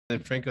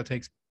And Franco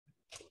takes.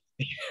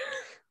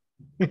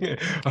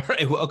 All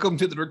right, welcome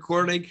to the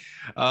recording.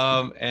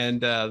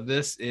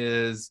 This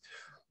is,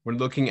 we're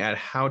looking at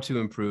how to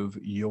improve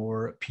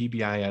your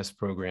PBIS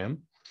program.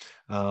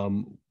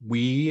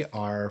 We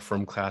are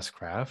from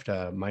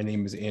Classcraft. My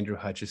name is Andrew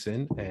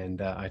Hutchison,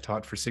 and I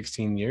taught for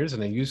 16 years,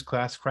 and I used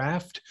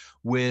Classcraft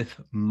with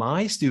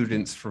my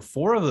students for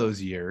 4 of those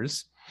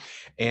years.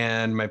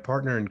 And my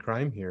partner in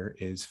crime here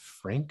is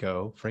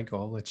Franco. Franco,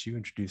 I'll let you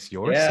introduce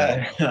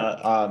yourself.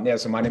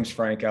 So my name's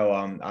Franco.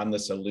 I'm the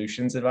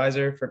solutions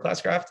advisor for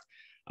Classcraft.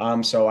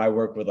 So I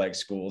work with like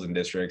schools and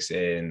districts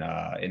in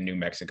New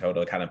Mexico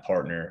to kind of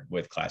partner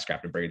with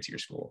Classcraft to bring it to your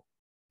school.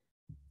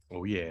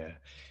 Oh yeah,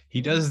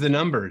 he does the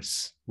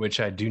numbers, which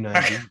I do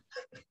not do.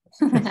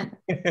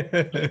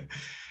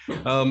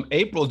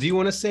 April, do you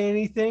want to say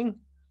anything?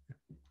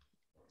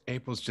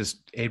 April's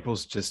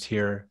just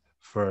here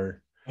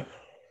for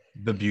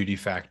the beauty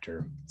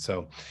factor.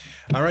 So,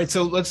 all right,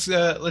 so let's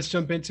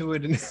jump into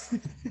it. And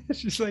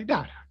she's like, no,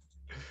 don't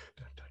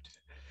do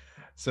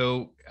that.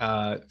 So,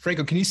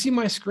 Franco, can you see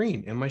my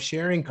screen? Am I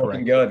sharing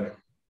correctly? Looking good.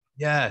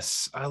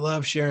 Yes, I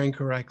love sharing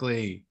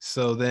correctly.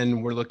 So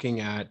then we're looking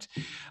at,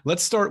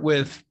 let's start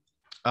with,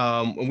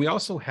 and we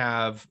also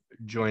have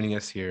joining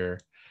us here,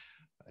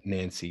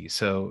 Nancy.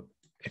 So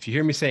if you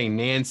hear me saying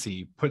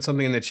Nancy, put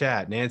something in the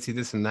chat. Nancy,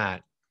 this and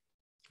that.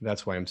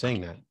 That's why I'm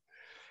saying that.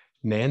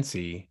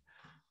 Nancy,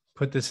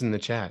 put this in the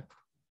chat.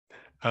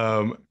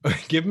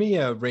 Give me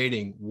a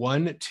rating,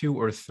 1, 2,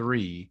 or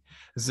 3.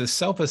 This is a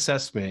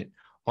self-assessment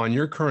on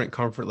your current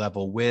comfort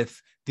level with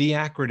the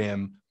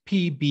acronym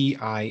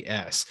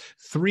PBIS.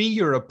 3,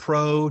 you're a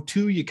pro.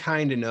 2, you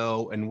kind of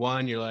know. And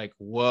 1, you're like,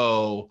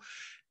 whoa,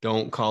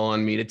 don't call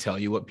on me to tell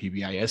you what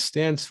PBIS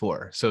stands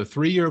for. So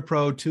 3, you're a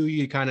pro. 2,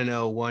 you kind of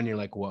know. 1, you're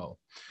like, whoa.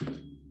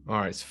 All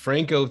right, so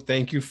Franco,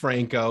 thank you,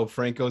 Franco.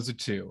 Franco's a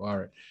 2. All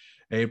right,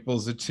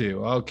 April's a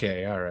 2.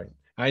 Okay, all right.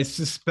 I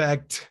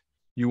suspect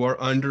you are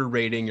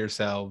underrating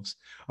yourselves.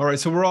 All right,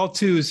 so we're all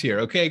 2s here.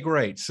 Okay,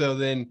 great. So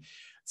then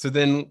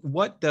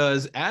what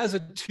does, as a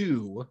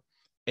 2,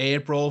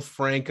 April,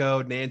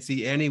 Franco,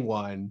 Nancy,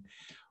 anyone,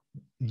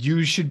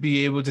 you should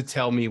be able to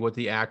tell me what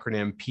the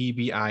acronym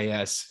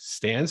PBIS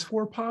stands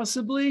for,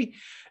 possibly?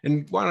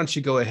 And why don't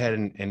you go ahead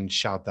and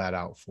shout that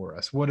out for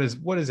us? What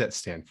does that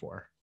stand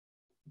for?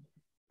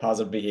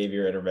 Positive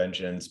behavior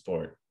intervention and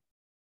support.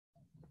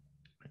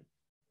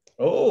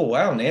 Oh,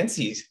 wow,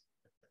 Nancy's.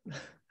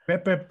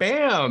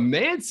 Bam!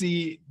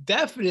 Nancy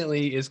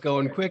definitely is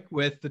going quick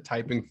with the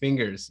typing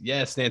fingers.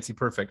 Yes, Nancy,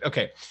 perfect.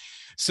 Okay,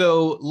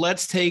 so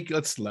let's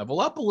level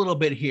up a little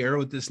bit here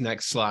with this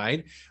next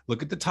slide.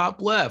 Look at the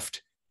top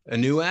left. A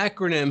new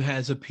acronym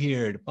has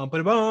appeared.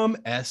 SWPBIS.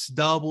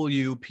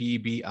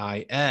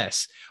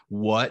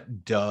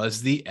 What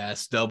does the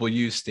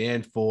SW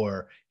stand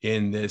for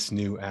in this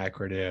new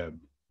acronym?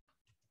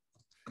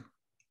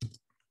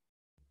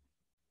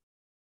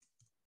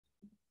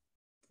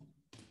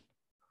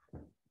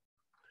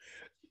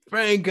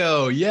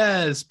 Franco,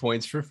 yes,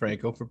 points for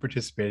Franco for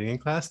participating in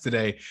class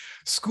today.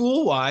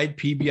 School-wide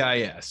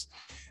PBIS.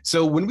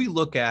 So when we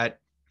look at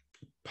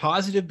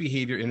positive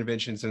behavior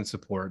interventions and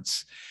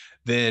supports,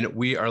 then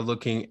we are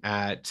looking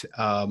at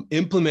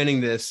implementing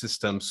this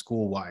system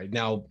school-wide.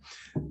 Now,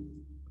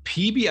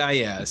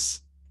 PBIS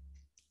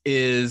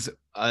is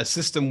a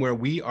system where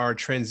we are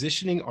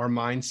transitioning our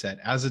mindset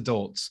as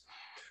adults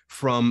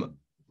from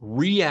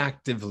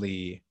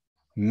reactively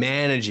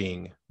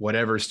managing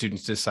whatever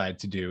students decide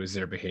to do as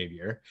their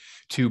behavior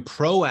to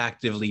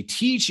proactively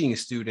teaching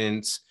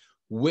students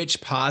which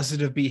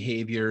positive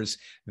behaviors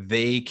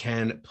they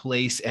can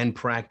place and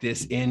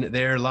practice in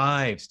their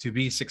lives to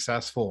be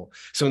successful.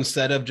 So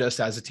instead of just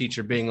as a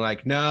teacher being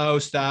like, no,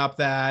 stop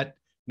that.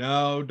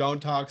 No, don't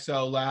talk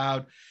so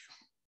loud.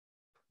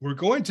 We're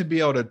going to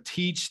be able to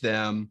teach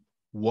them,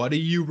 what do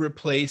you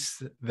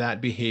replace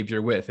that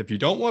behavior with? If you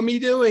don't want me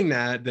doing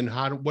that, then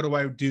what do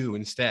I do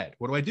instead?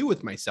 What do I do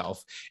with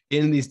myself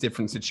in these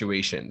different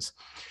situations?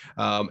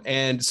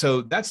 And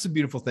so that's the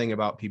beautiful thing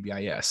about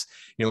PBIS.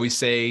 You know, we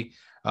say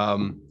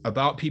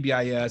about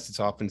PBIS, it's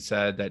often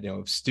said that, you know,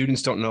 if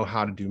students don't know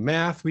how to do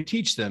math, we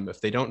teach them. If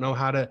they don't know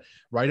how to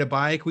ride a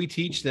bike, we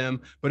teach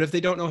them. But if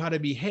they don't know how to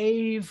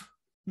behave,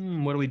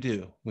 what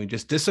do? We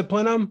just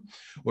discipline them,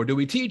 or do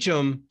we teach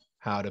them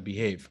how to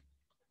behave?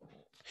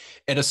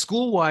 At a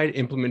school-wide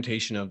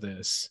implementation of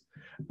this,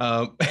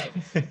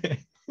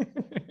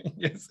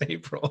 yes,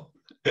 April,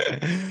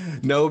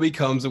 no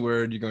becomes a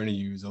word you're going to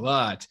use a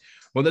lot.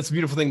 Well, that's the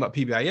beautiful thing about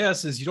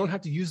PBIS is you don't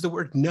have to use the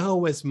word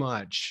no as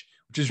much,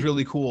 which is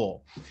really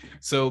cool.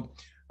 So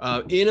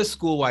in a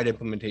school-wide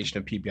implementation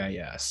of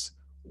PBIS,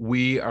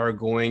 we are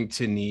going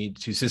to need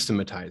to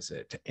systematize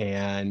it.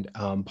 And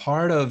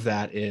part of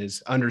that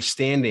is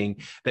understanding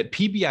that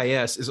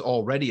PBIS is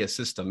already a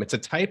system. It's a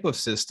type of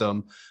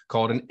system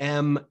called an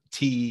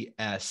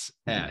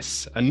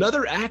MTSS.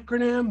 Another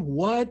acronym,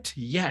 what?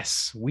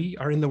 Yes, we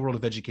are in the world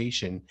of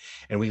education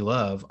and we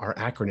love our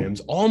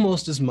acronyms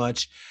almost as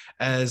much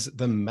as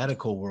the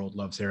medical world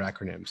loves their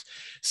acronyms.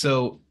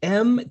 So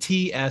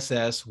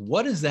MTSS,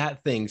 what does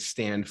that thing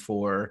stand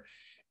for?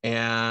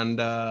 And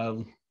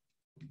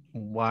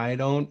why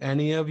don't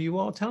any of you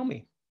all tell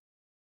me?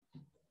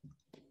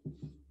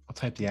 I'll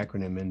type the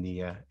acronym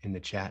in the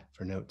chat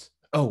for notes.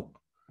 Oh,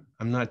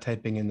 I'm not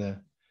typing in the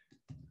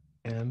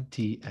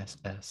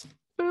MTSS.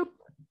 Boop.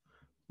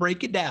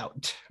 Break it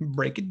out.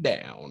 Break it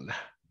down.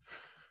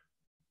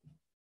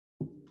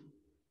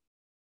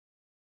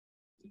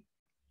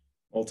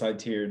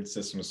 Multi-tiered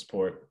system of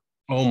support.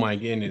 Oh my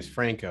goodness,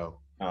 Franco.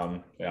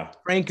 Yeah.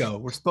 Franco,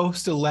 we're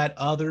supposed to let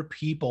other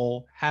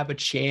people have a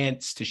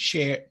chance to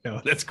share.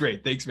 No, that's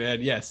great. Thanks,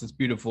 man. Yes, it's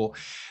beautiful.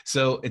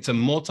 So it's a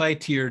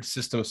multi-tiered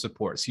system of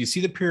support. So you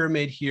see the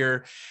pyramid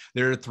here.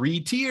 There are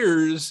 3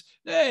 tiers.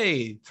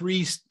 Hey,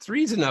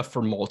 three's enough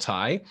for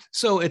multi.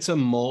 So it's a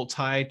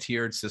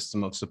multi-tiered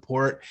system of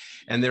support.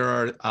 And there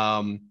are,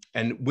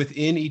 and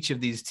within each of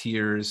these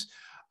tiers,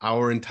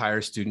 our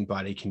entire student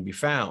body can be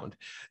found.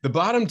 The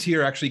bottom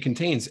tier actually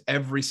contains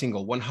every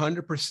single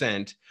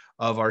 100%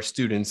 of our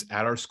students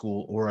at our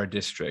school or our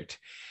district.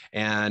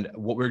 And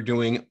what we're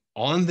doing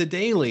on the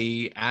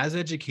daily as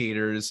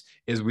educators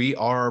is we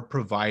are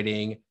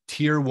providing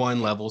tier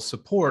 1 level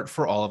support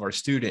for all of our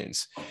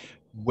students.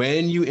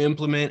 When you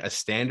implement a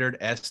standard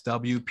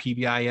SW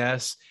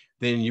PBIS,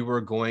 then you are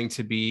going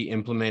to be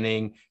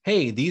implementing,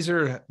 hey, these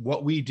are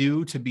what we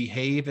do to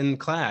behave in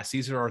class.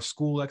 These are our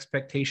school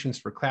expectations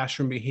for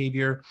classroom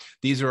behavior.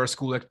 These are our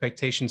school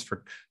expectations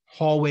for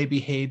hallway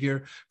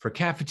behavior, for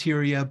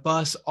cafeteria,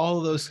 bus, all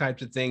of those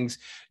types of things.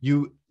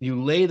 You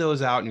lay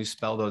those out and you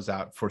spell those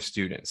out for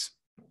students.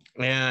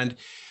 And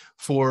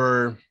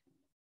for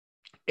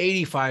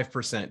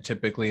 85%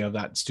 typically of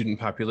that student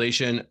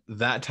population,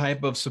 that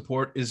type of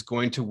support is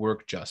going to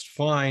work just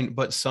fine.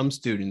 But some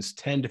students,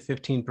 10 to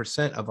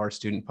 15% of our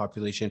student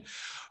population,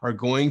 are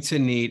going to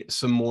need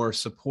some more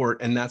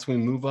support. And that's when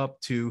we move up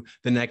to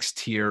the next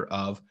tier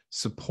of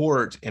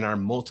support in our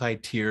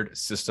multi-tiered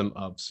system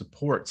of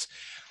supports.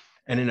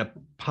 And in a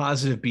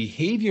positive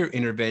behavior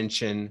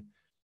intervention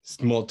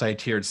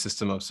multi-tiered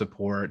system of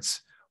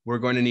supports, we're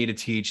going to need to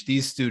teach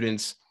these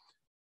students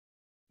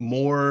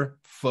more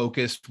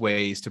focused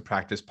ways to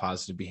practice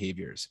positive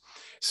behaviors.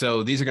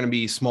 So these are going to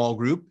be small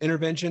group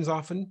interventions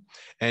often,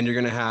 and you're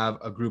going to have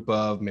a group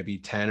of maybe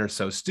 10 or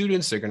so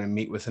students. They're going to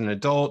meet with an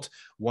adult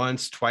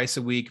once, twice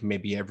a week,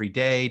 maybe every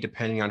day,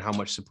 depending on how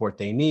much support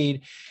they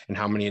need and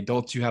how many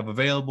adults you have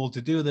available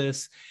to do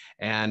this.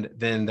 And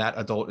then that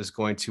adult is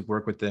going to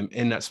work with them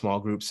in that small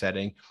group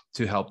setting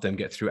to help them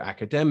get through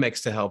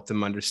academics, to help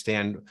them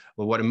understand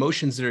what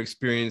emotions they're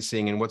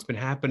experiencing and what's been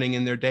happening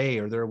in their day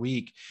or their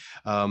week,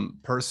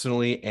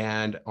 personally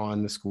and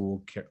on the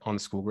school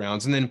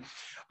grounds. And then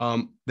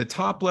the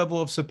top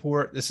level of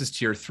support, this is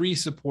tier 3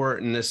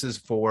 support, and this is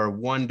for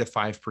 1 to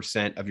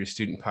 5% of your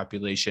student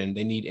population.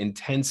 They need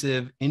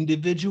intensive,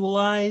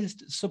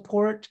 individualized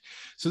support.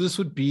 So this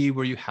would be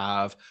where you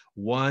have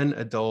one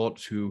adult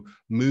to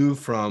move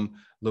from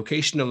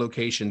location to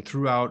location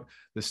throughout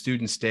the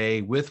student's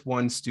day with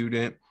one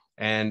student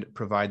and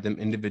provide them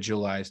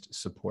individualized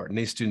support. And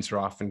these students are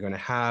often going to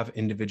have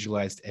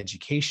individualized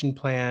education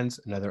plans,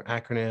 another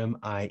acronym,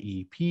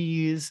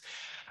 IEPs.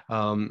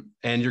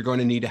 And you're going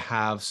to need to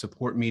have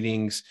support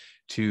meetings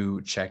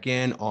to check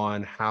in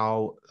on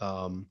how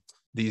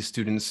these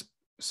students'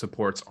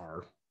 supports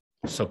are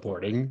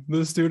supporting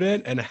the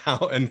student and how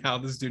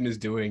the student is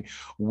doing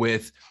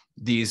with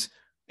these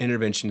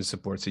intervention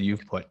supports that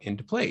you've put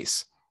into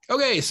place.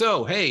 Okay,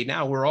 so hey,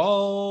 now we're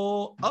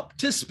all up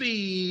to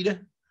speed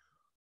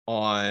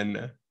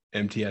on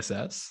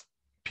MTSS,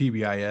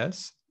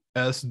 PBIS,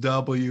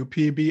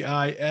 SWPBIS,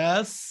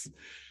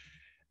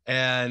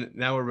 and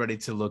now we're ready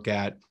to look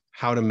at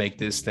how to make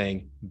this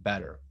thing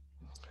better.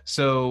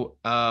 So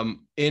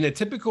in a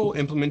typical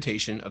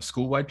implementation of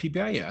school-wide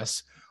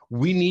PBIS,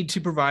 we need to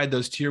provide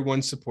those tier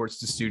 1 supports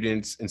to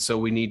students. And so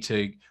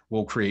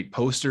we'll create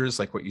posters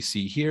like what you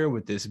see here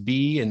with this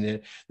bee,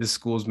 and the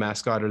school's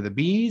mascot are the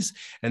bees,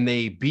 and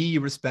they be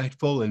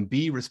respectful and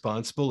be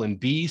responsible and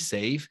be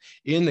safe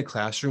in the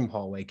classroom,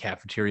 hallway,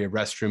 cafeteria,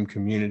 restroom,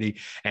 community,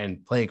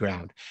 and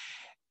playground.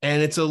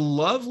 And it's a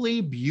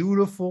lovely,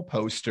 beautiful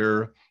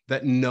poster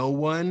that no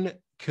one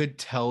could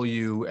tell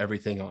you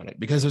everything on it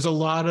because there's a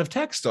lot of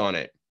text on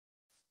it.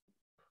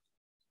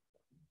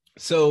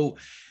 So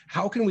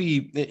how can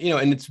we,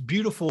 and it's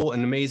beautiful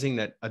and amazing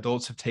that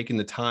adults have taken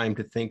the time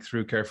to think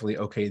through carefully,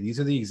 okay, these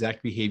are the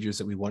exact behaviors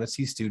that we want to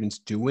see students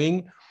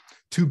doing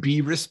to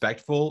be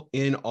respectful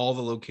in all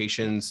the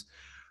locations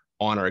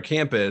on our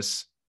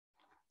campus.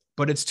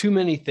 But it's too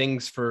many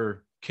things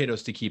for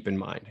kiddos to keep in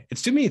mind.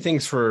 It's too many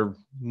things for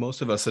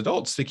most of us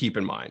adults to keep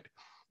in mind.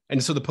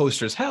 And so the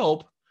posters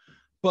help,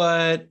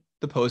 but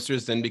the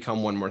posters then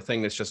become one more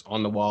thing that's just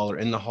on the wall or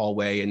in the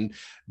hallway. And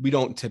we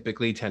don't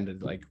typically tend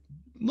to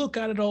look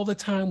at it all the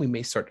time. We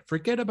may start to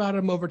forget about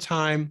them over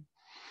time.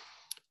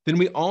 Then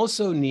we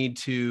also need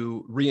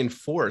to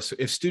reinforce,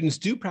 if students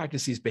do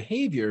practice these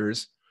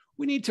behaviors,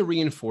 we need to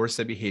reinforce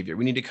that behavior.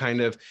 We need to kind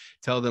of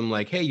tell them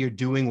hey, you're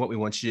doing what we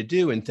want you to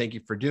do, and thank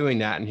you for doing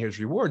that, and here's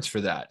rewards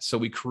for that. So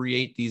we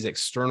create these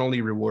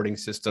externally rewarding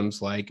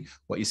systems like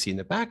what you see in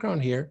the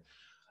background here,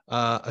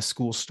 a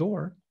school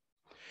store.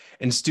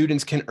 And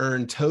students can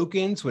earn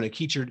tokens when a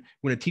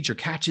teacher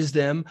catches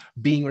them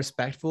being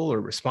respectful or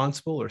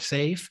responsible or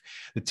safe.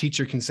 The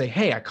teacher can say,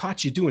 hey, I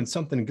caught you doing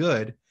something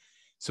good.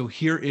 So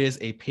here is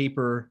a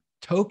paper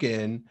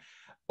token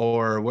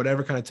or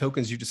whatever kind of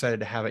tokens you decided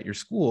to have at your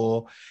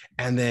school.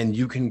 And then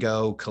you can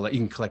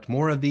collect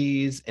more of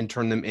these and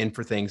turn them in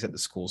for things at the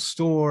school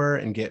store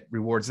and get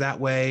rewards that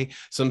way.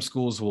 Some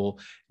schools will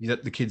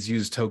let the kids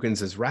use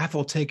tokens as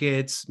raffle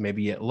tickets,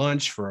 maybe at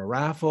lunch for a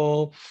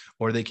raffle,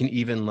 or they can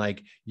even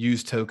like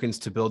use tokens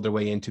to build their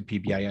way into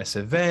PBIS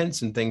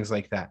events and things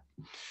like that.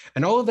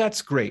 And all of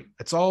that's great.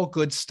 It's all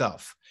good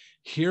stuff.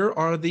 Here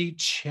are the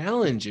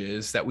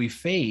challenges that we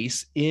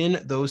face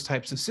in those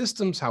types of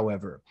systems,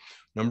 however.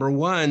 Number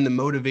one, the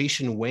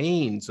motivation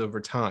wanes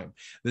over time.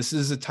 This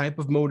is a type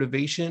of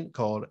motivation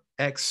called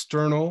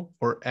external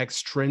or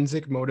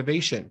extrinsic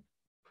motivation.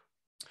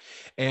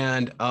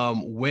 And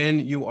when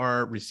you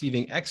are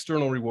receiving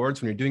external rewards,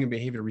 when you're doing a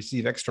behavior to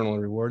receive external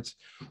rewards,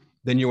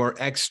 then you are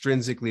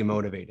extrinsically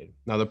motivated.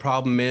 Now, the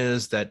problem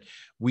is that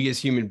we as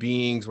human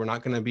beings, we're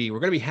going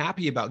to be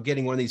happy about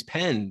getting one of these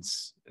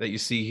pens that you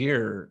see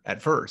here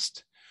at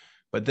first,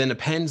 but then a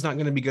pen's not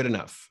going to be good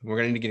enough. We're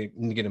going to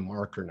need to get a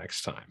marker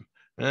next time.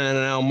 And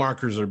now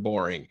markers are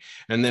boring.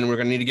 And then we're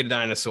going to need to get a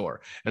dinosaur.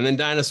 And then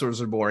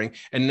dinosaurs are boring.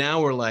 And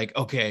now we're like,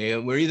 okay,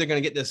 we're either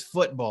going to get this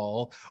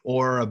football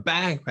or a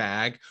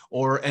backpack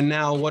and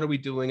now what are we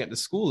doing at the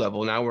school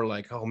level? Now we're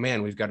like, oh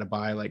man, we've got to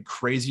buy like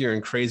crazier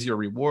and crazier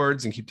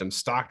rewards and keep them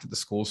stocked at the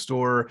school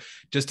store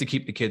just to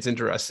keep the kids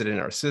interested in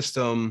our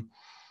system.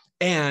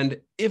 And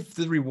if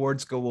the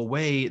rewards go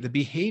away, the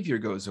behavior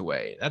goes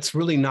away. That's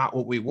really not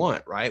what we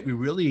want, right?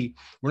 We're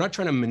not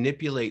trying to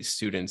manipulate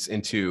students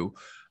into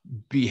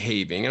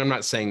behaving. And I'm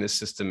not saying this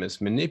system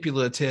is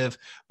manipulative,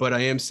 but I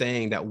am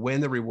saying that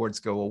when the rewards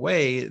go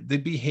away, the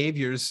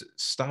behaviors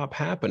stop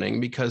happening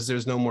because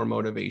there's no more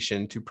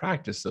motivation to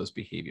practice those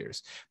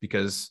behaviors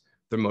because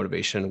the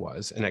motivation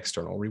was an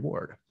external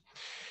reward.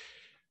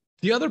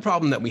 The other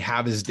problem that we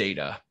have is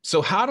data.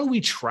 So how do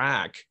we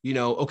track,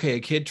 okay, a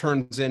kid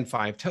turns in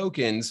 5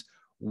 tokens.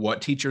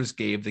 What teachers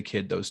gave the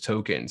kid those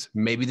tokens?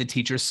 Maybe the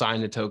teachers sign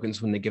the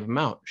tokens when they give them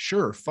out.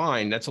 Sure,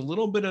 fine. That's a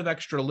little bit of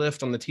extra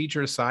lift on the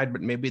teacher's side,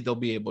 but maybe they'll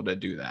be able to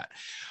do that.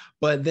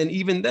 But then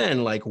even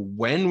then, like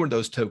when were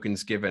those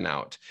tokens given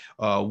out?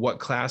 What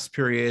class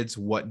periods,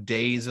 what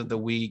days of the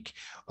week?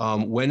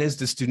 When is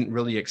the student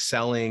really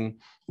excelling?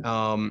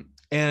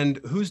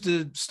 And who's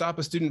to stop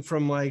a student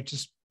from like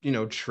just,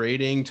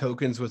 trading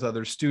tokens with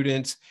other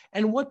students?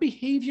 And what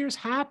behaviors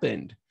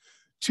happened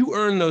to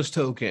earn those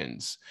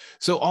tokens?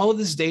 So all of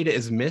this data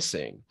is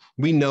missing.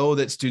 We know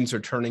that students are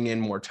turning in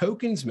more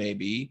tokens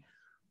maybe,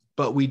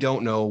 but we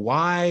don't know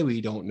why. We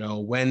don't know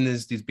when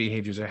these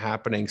behaviors are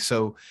happening.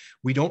 So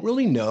we don't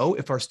really know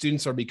if our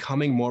students are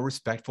becoming more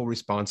respectful,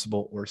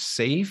 responsible, or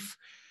safe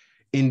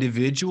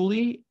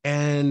individually.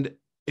 And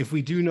if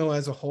we do know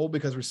as a whole,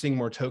 because we're seeing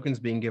more tokens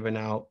being given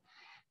out,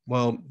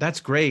 well,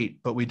 that's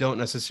great, but we don't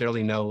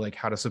necessarily know like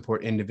how to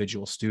support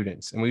individual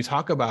students. And when we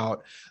talk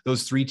about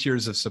those 3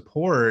 tiers of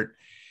support,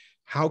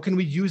 how can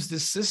we use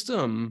this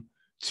system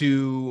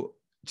to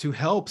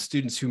help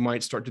students who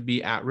might start to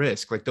be at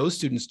risk? Like those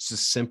students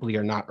just simply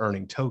are not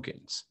earning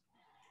tokens.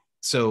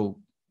 So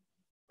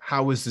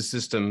how is the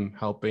system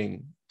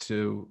helping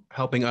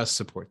us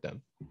support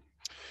them?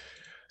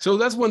 So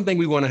that's one thing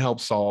we want to help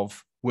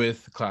solve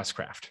with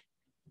Classcraft.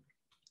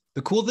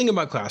 The cool thing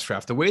about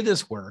Classcraft, the way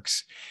this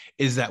works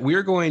is that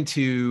we're going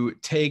to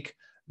take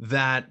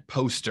that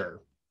poster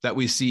that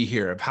we see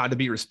here of how to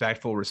be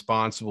respectful,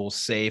 responsible,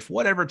 safe,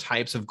 whatever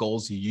types of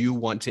goals you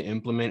want to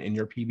implement in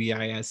your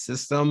PBIS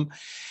system.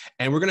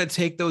 And we're going to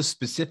take those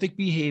specific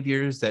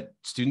behaviors that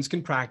students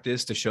can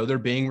practice to show they're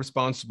being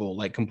responsible,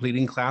 like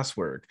completing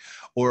classwork,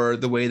 or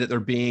the way that they're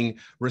being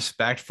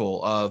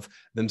respectful of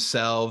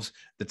themselves,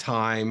 the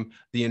time,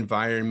 the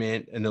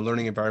environment, and the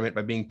learning environment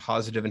by being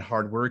positive and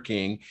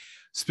hardworking.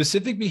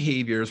 Specific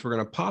behaviors, we're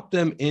going to pop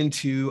them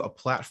into a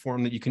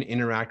platform that you can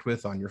interact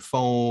with on your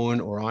phone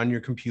or on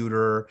your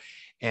computer.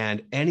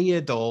 And any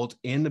adult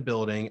in the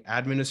building,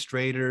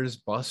 administrators,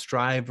 bus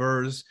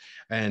drivers,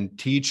 and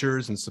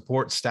teachers and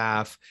support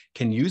staff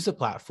can use the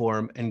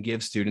platform and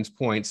give students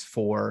points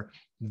for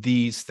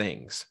these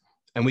things.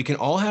 And we can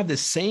all have the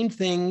same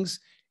things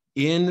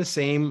in the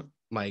same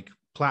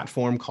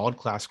platform called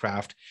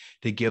Classcraft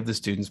to give the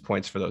students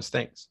points for those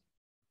things.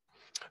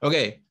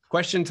 Okay,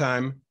 question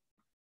time.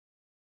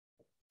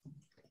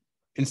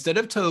 Instead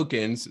of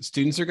tokens,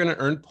 students are going to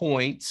earn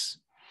points.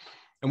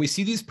 And we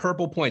see these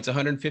purple points,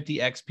 150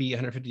 XP,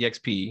 150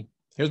 XP.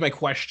 Here's my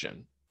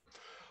question.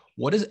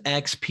 What does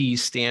XP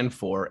stand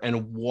for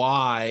and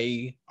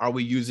why are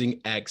we using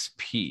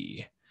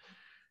XP?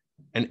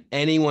 And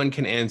anyone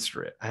can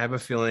answer it. I have a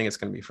feeling it's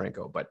going to be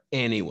Franco, but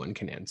anyone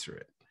can answer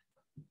it.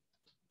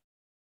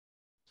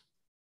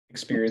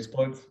 Experience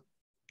points.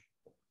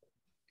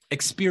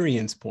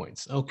 Experience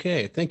points.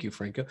 Okay, thank you,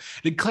 Franco.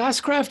 Did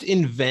Classcraft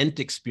invent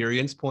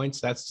experience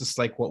points? That's just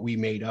like what we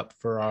made up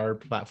for our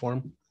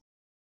platform?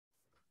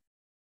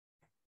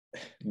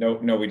 No,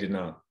 we did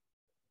not.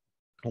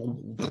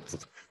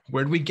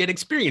 Where do we get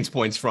experience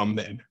points from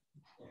then?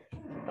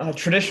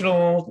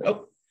 Traditional.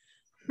 Oh,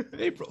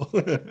 April.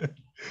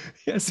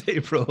 Yes,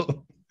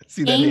 April.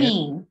 See that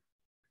hand?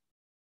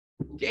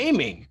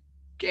 Gaming.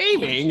 Gaming.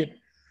 Gaming.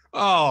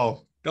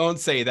 Oh, don't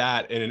say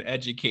that in an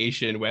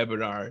education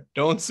webinar.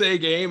 Don't say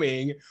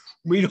gaming.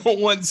 We don't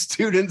want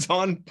students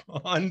on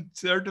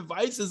their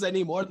devices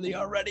any more than they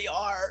already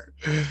are.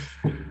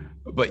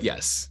 But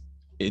yes,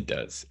 it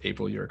does.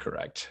 April, you're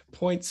correct.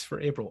 Points for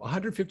April.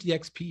 150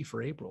 XP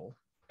for April.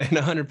 And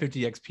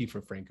 150 XP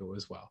for Franco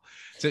as well.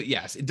 So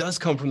yes, it does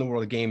come from the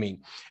world of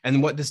gaming.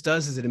 And what this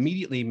does is it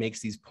immediately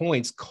makes these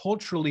points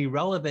culturally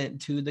relevant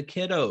to the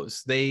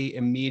kiddos. They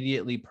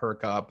immediately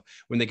perk up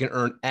when they can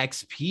earn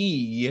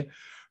XP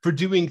for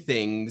doing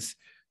things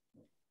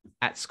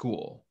at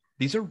school.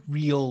 These are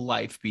real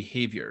life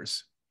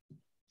behaviors.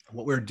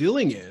 What we're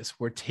doing is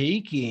we're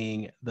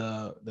taking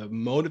the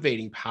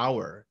motivating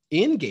power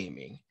in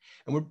gaming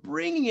and we're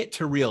bringing it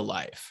to real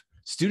life.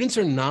 Students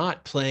are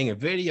not playing a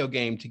video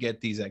game to get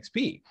these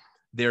XP.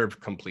 They're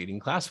completing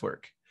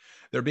classwork.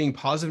 They're being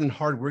positive and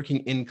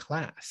hardworking in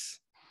class.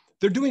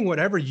 They're doing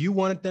whatever you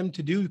wanted them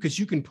to do because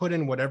you can put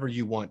in whatever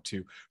you want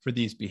to for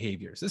these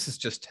behaviors. This is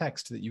just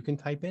text that you can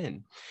type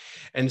in.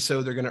 And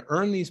so they're going to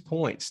earn these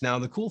points. Now,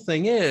 the cool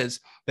thing is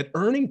that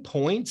earning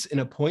points in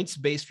a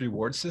points-based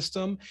reward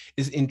system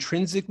is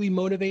intrinsically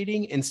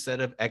motivating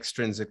instead of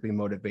extrinsically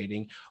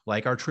motivating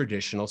like our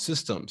traditional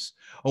systems.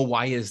 Oh,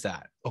 why is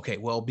that? Okay,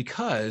 well,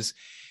 because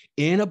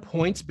in a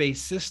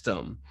points-based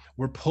system,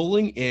 we're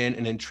pulling in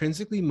an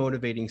intrinsically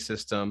motivating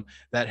system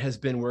that has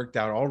been worked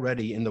out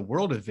already in the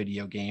world of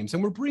video games,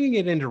 and we're bringing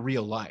it into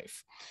real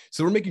life.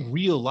 So we're making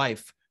real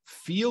life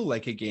feel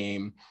like a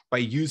game by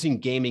using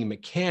gaming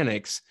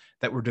mechanics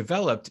that were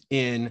developed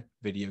in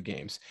video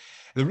games.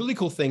 The really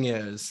cool thing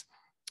is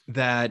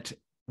that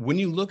when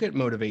you look at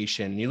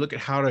motivation, you look at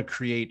how to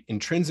create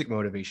intrinsic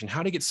motivation,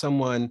 how to get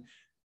someone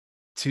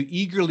to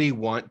eagerly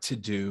want to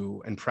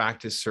do and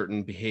practice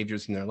certain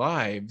behaviors in their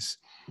lives,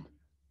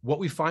 what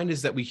we find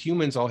is that we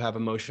humans all have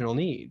emotional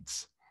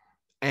needs.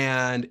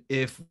 And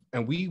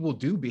we will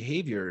do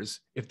behaviors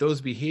if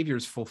those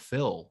behaviors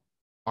fulfill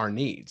our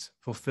needs,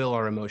 fulfill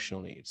our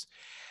emotional needs.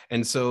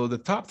 And so the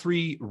top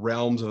three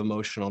realms of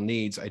emotional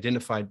needs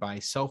identified by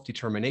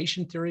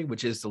self-determination theory,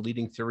 which is the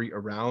leading theory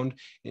around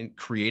in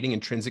creating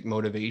intrinsic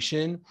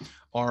motivation,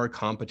 are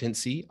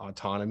competency,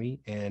 autonomy,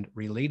 and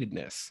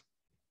relatedness.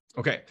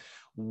 Okay,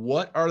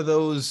 what are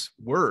those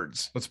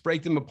words? Let's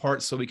break them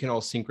apart so we can all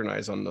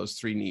synchronize on those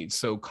three needs.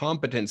 So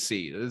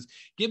competency,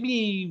 give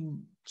me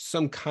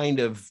some kind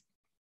of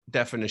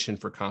definition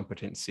for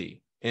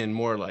competency in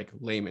more like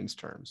layman's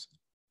terms.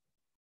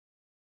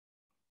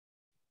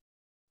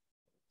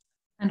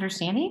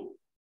 Understanding,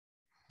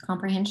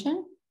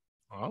 comprehension.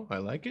 Oh, I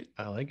like it.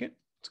 I like it.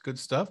 It's good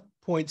stuff.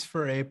 Points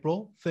for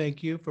April.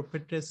 Thank you for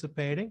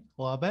participating.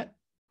 Love it.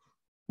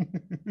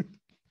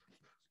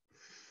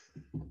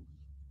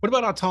 What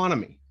about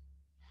autonomy?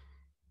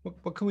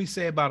 What can we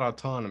say about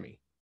autonomy?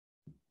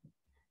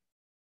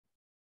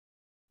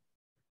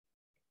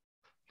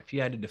 If you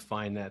had to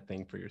define that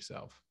thing for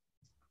yourself.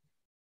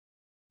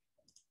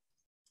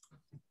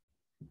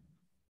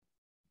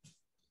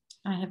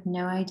 I have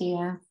no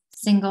idea.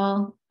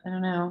 Single, I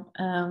don't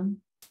know.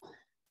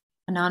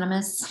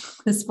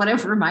 Anonymous is what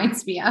it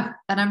reminds me of.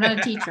 And I'm not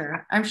a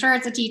teacher. I'm sure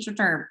it's a teacher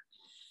term.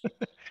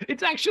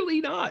 It's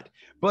actually not,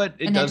 but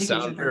it does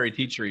sound very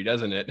teachery,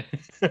 doesn't it?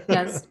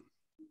 Yes.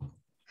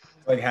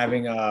 Like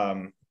having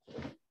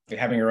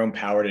your own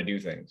power to do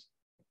things.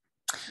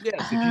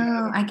 Yes.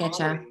 Oh, I get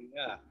you.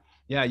 Yeah.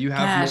 Yeah, you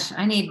have. Gosh,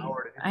 I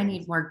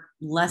need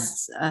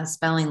less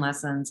spelling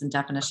lessons and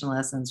definition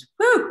lessons.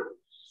 Woo!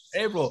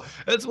 April,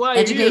 that's why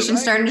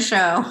education's starting to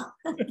show.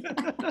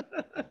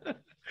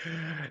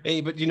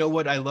 Hey, but you know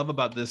what I love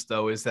about this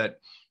though is that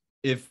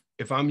if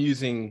I'm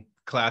using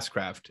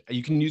Classcraft,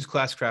 you can use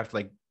Classcraft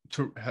like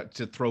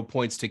to throw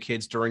points to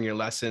kids during your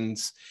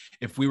lessons.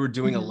 If we were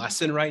doing a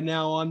lesson right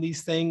now on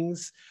these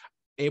things,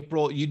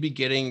 April, you'd be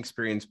getting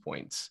experience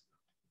points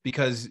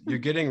because you're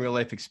getting real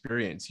life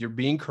experience. You're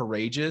being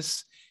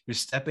courageous. You're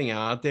stepping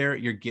out there.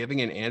 You're giving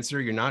an answer.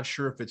 You're not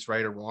sure if it's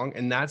right or wrong.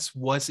 And that's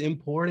what's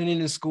important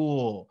in a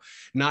school,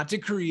 not to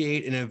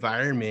create an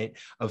environment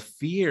of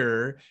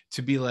fear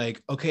to be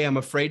like, okay, I'm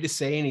afraid to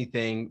say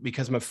anything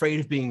because I'm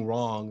afraid of being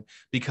wrong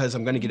because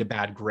I'm going to get a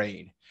bad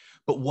grade.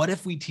 But what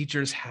if we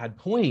teachers had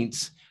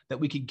points that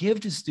we could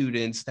give to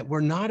students that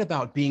were not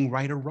about being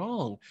right or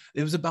wrong?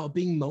 It was about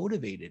being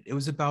motivated. It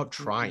was about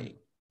trying.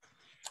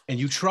 And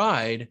you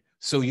tried.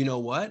 So you know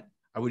what?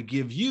 I would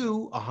give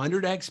you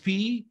 100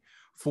 XP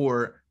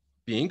for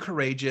being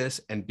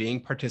courageous and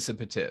being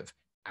participative.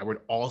 I would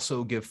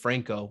also give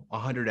Franco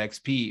 100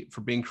 XP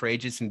for being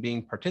courageous and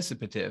being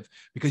participative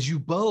because you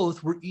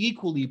both were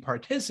equally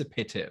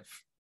participative.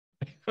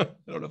 I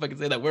don't know if I can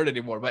say that word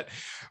anymore, but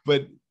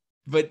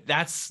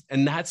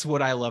that's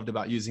what I loved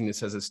about using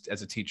this as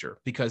a teacher,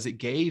 because it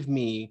gave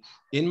me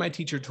in my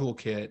teacher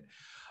toolkit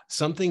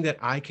something that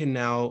I can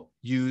now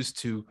use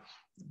to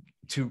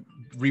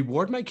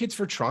reward my kids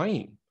for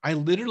trying. I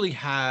literally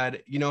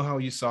had, you know how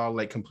you saw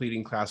like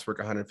completing classwork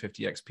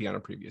 150 XP on a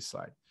previous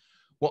slide.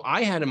 Well,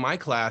 I had in my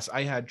class,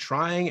 I had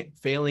trying,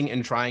 failing,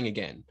 and trying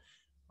again,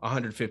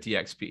 150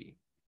 XP.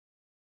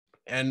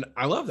 And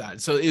I love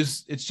that. So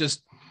it's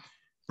just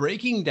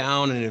breaking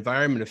down an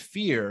environment of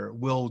fear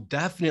will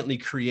definitely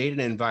create an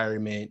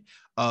environment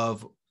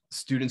of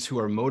students who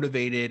are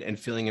motivated and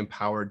feeling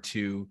empowered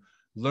to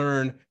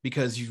learn,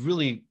 because you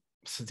really,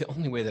 so the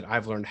only way that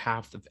I've learned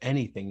half of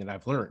anything that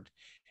I've learned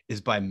is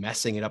by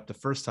messing it up the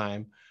first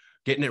time,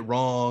 getting it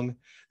wrong.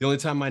 The only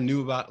time I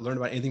learned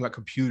about anything about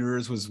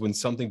computers was when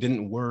something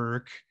didn't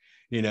work,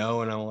 and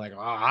I'm like, oh,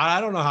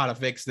 I don't know how to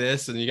fix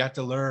this. And you got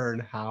to learn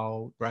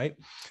how, right?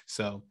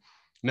 So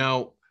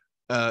now,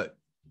 how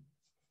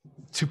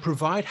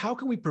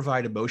can we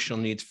provide emotional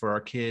needs for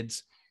our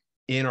kids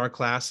in our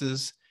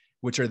classes,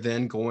 which are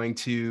then going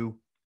to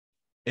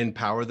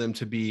empower them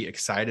to be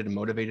excited and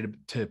motivated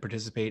to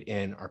participate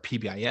in our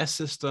PBIS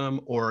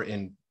system or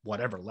in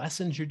whatever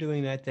lessons you're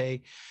doing that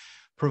day?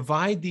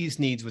 Provide these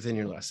needs within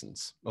your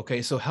lessons.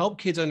 Okay, so help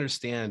kids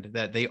understand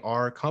that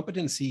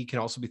competency can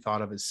also be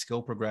thought of as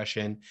skill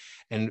progression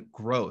and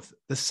growth.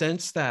 The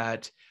sense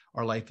that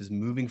our life is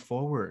moving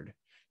forward,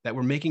 that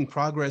we're making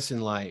progress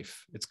in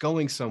life, it's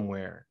going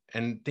somewhere,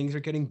 and things are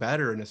getting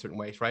better in a certain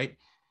way, right?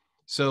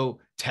 So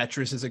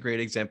Tetris is a great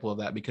example of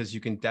that, because you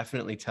can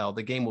definitely tell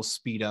the game will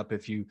speed up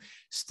if you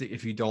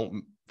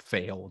don't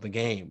fail the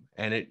game,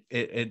 and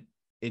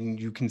and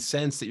you can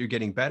sense that you're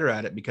getting better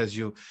at it, because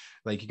you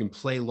can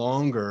play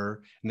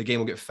longer and the game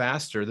will get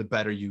faster the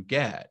better you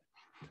get.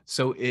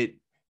 So it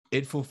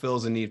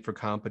fulfills a need for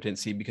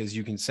competency, because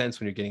you can sense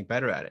when you're getting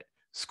better at it.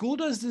 School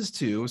does this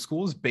too.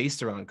 School is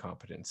based around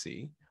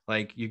competency.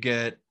 Like, you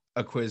get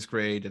a quiz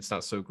grade that's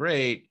not so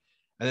great,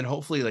 and then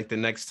hopefully like the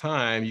next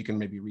time you can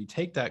maybe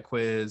retake that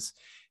quiz,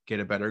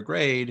 get a better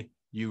grade,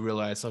 you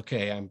realize,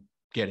 okay, I'm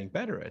getting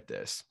better at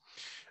this.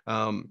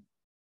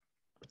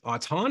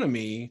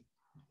 Autonomy,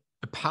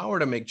 the power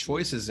to make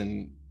choices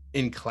in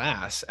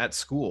class at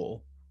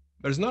school,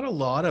 there's not a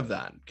lot of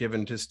that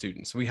given to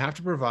students. We have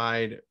to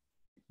provide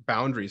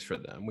boundaries for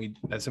them.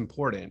 That's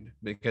important,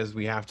 because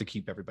we have to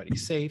keep everybody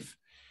safe,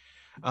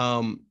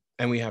 and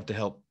we have to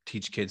help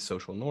teach kids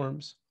social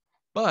norms.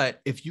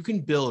 But if you can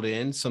build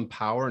in some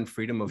power and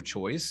freedom of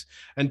choice,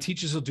 and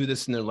teachers will do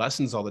this in their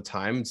lessons all the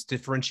time, it's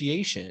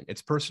differentiation,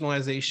 it's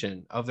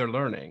personalization of their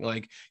learning.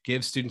 Like,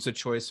 give students a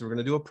choice. We're going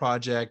to do a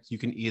project. You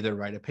can either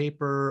write a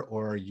paper,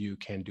 or you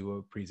can do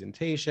a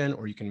presentation,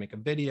 or you can make a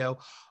video.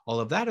 All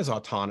of that is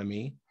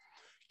autonomy.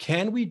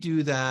 Can we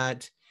do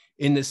that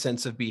in the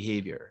sense of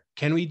behavior?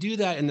 Can we do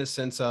that in the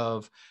sense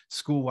of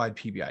school-wide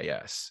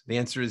PBIS? The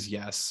answer is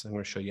yes. I'm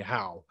going to show you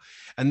how.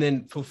 And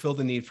then fulfill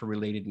the need for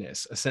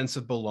relatedness, a sense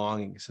of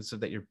belonging, a sense of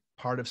that you're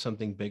part of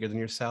something bigger than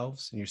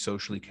yourselves and you're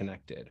socially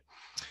connected.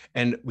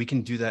 And we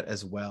can do that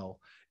as well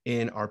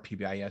in our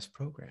PBIS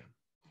program.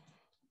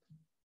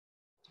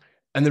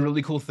 And the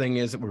really cool thing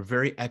is that we're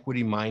very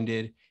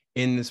equity-minded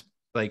in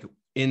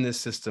this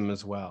system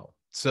as well.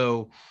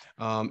 So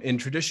in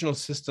traditional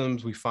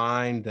systems, we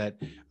find that,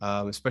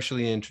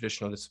 especially in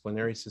traditional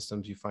disciplinary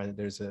systems, you find that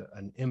there's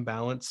an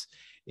imbalance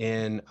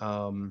in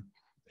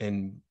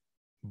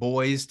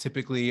boys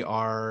typically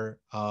are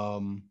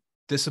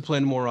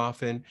disciplined more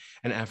often,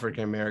 and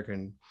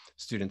African-American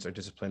students are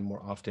disciplined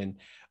more often.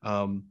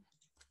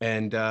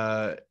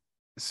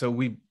 So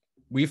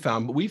we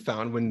found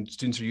when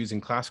students are using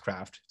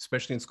Classcraft,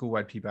 especially in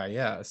school-wide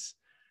PBIS,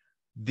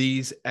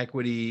 these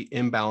equity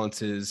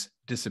imbalances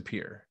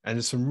disappear. And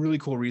there's some really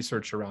cool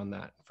research around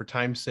that. For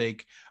time's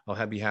sake,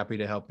 I'll be happy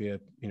to help you,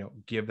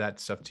 give that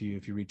stuff to you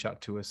if you reach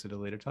out to us at a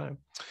later time.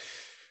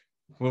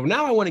 Well,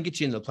 now I want to get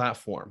you into the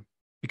platform,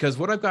 because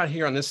what I've got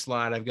here on this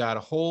slide, I've got a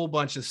whole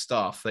bunch of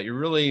stuff that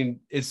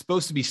it's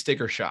supposed to be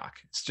sticker shock.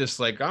 It's just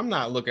like, I'm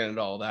not looking at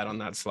all that on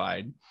that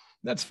slide.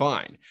 That's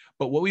fine.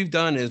 But what we've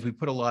done is we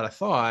put a lot of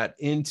thought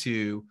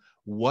into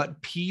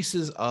what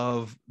pieces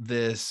of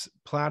this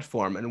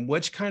platform and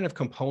which kind of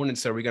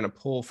components are we going to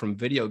pull from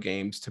video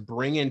games to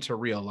bring into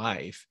real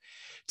life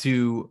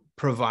to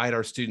provide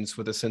our students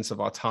with a sense of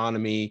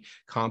autonomy,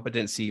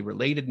 competency,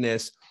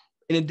 relatedness.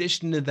 In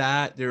addition to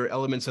that, there are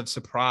elements of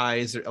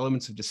surprise, there are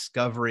elements of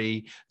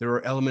discovery, there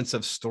are elements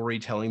of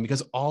storytelling,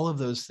 because all of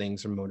those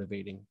things are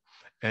motivating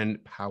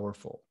and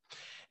powerful.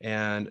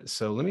 And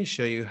so let me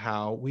show you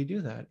how we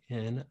do that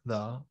in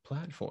the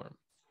platform.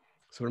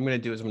 So what I'm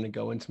going to do is I'm going to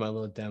go into my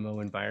little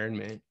demo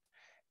environment,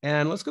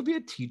 and let's go be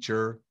a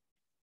teacher.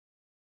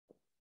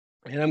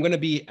 And I'm going to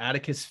be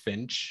Atticus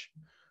Finch.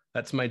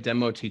 That's my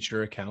demo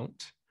teacher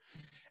account.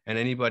 And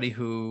anybody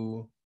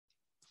who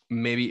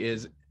maybe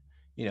is,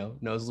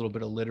 knows a little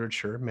bit of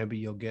literature, maybe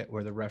you'll get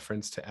where the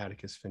reference to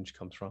Atticus Finch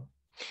comes from.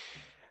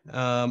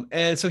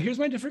 And so here's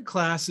my different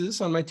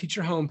classes on my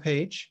teacher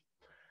homepage.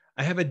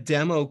 I have a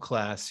demo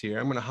class here.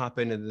 I'm going to hop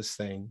into this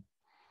thing.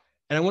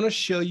 And I want to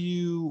show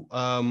you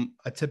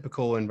a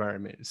typical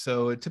environment.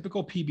 So a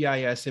typical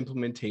PBIS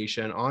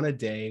implementation on a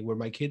day where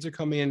my kids are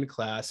coming into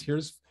class.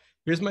 Here's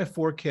my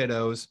 4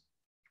 kiddos.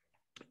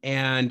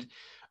 And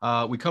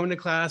we come into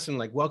class and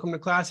like, welcome to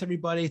class,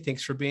 everybody.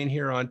 Thanks for being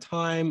here on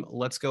time.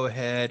 Let's go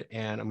ahead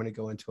and I'm going to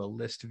go into a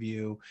list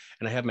view,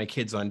 and I have my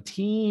kids on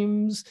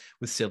teams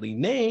with silly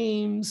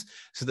names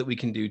so that we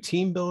can do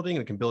team building.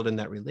 We can build in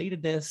that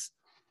relatedness.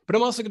 But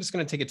I'm also just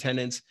going to take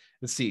attendance.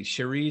 Let's see,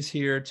 Cherie's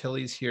here,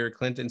 Tilly's here,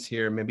 Clinton's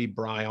here. Maybe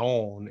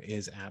Brian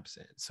is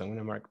absent. So I'm going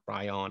to mark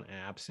Brian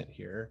absent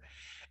here.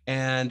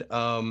 And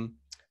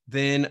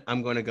then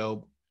I'm going to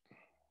go,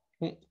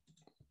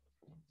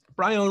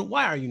 Brian,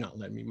 why are you not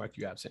letting me mark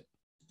you absent?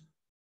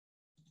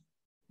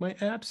 My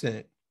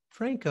absent.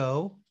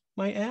 Franco,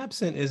 my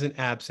absent isn't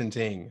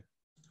absenting.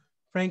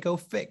 Franco,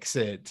 fix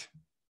it.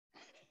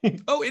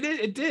 Oh,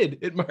 it did.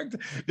 It marked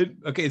it.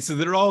 Okay, so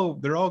they're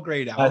all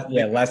grayed out.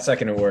 Yeah, last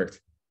second it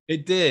worked.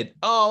 It did.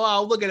 Oh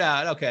wow, look at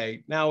that.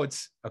 Okay, now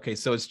it's okay.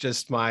 So it's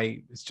just my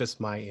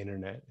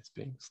internet. It's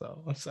being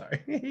slow. I'm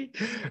sorry.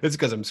 It's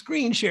because I'm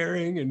screen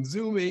sharing and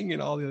zooming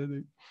and all the other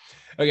things.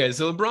 Okay,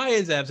 so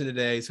Brian's absent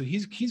today, so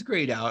he's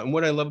grayed out. And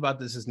what I love about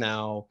this is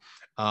now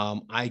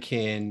I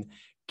can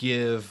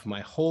give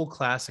my whole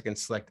class. I can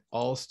select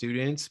all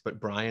students, but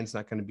Brian's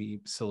not going to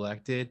be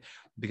selected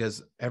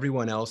because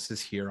everyone else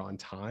is here on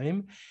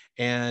time.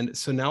 And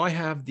so now I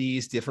have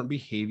these different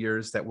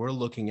behaviors that we're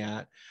looking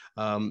at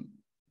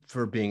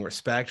for being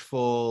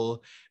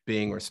respectful,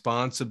 being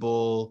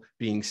responsible,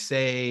 being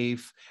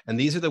safe. And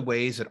these are the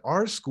ways at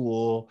our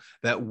school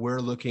that we're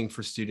looking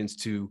for students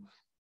to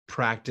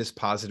practice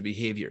positive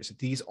behaviors.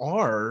 These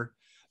are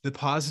the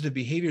positive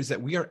behaviors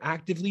that we are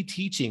actively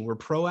teaching. We're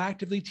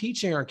proactively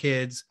teaching our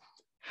kids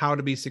how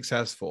to be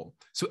successful.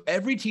 So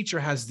every teacher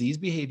has these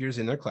behaviors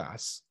in their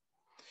class,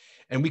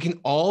 and we can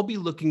all be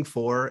looking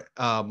for,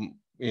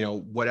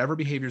 whatever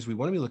behaviors we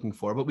want to be looking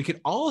for, but we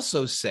can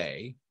also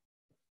say,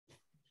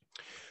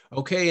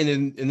 okay,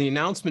 and in the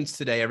announcements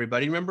today,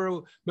 everybody,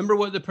 remember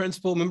what the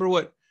principal, remember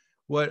what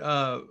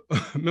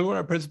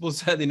our principal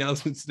said in the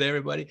announcements today,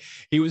 everybody?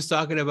 He was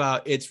talking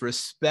about it's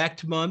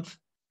respect month.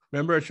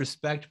 Remember, it's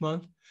respect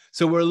month.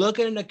 So we're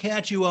looking to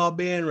catch you all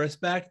being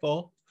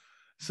respectful.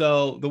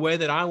 So the way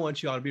that I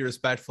want you all to be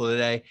respectful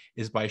today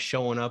is by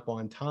showing up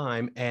on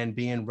time and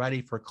being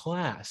ready for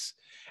class.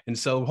 And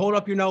so hold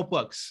up your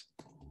notebooks.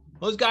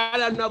 Those guys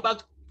have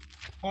notebooks.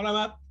 Hold them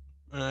up.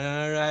 All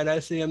right, I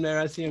see them there.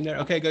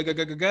 Okay,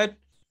 good.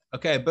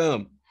 Okay,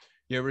 boom.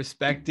 You're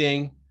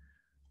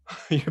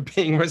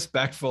being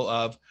respectful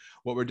of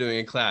what we're doing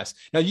in class.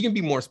 Now you can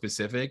be more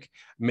specific.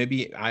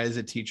 Maybe I, as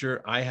a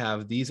teacher, I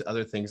have these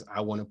other things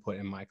I want to put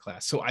in my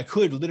class. So I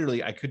could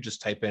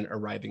just type in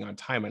arriving on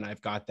time, and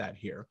I've got that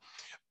here.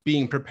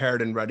 Being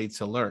prepared and ready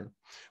to learn.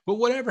 But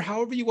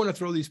however you want to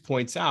throw these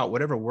points out,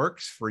 whatever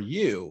works for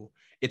you,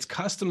 it's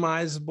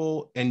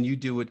customizable and you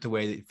do it the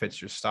way that it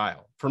fits your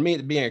style. For me,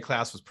 being in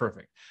class was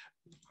perfect.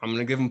 I'm going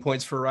to give them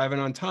points for arriving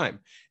on time.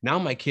 Now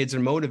my kids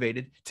are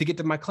motivated to get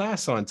to my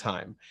class on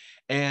time.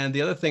 And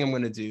the other thing I'm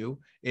going to do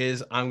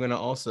is I'm going to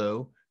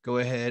also go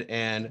ahead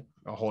and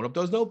hold up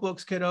those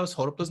notebooks, kiddos.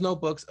 Hold up those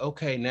notebooks.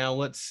 Okay, now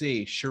let's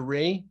see.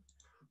 Cherie.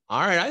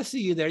 All right, I see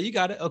you there. You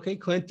got it. Okay,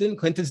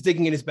 Clinton's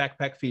digging in his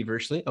backpack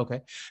feverishly. Okay,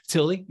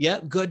 Tilly,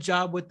 yeah, good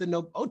job with the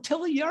note. Oh,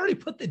 Tilly, you already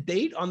put the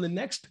date on the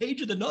next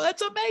page of the note.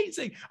 That's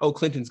amazing. Oh,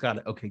 Clinton's got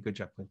it. Okay, good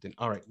job, Clinton.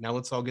 All right, now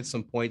let's all get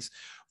some points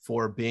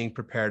for being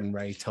prepared and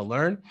ready to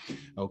learn.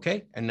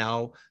 Okay, and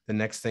now the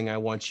next thing I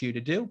want you to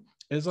do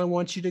is I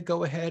want you to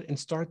go ahead and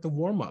start the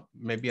warm-up.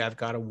 Maybe I've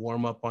got a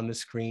warm-up on the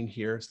screen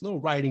here. It's a little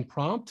writing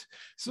prompt.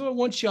 So I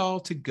want y'all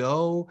to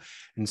go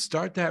and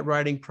start that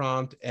writing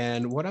prompt.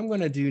 And what I'm going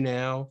to do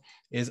now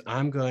is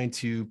I'm going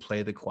to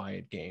play the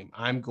quiet game.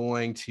 I'm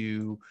going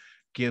to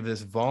give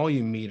this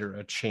volume meter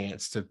a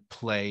chance to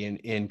play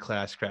in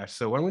Classcraft.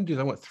 So what I'm going to do is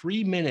I want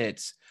 3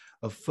 minutes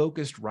of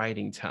focused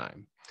writing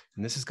time.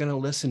 And this is going to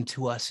listen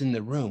to us in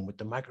the room with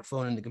the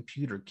microphone and the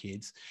computer,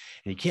 kids.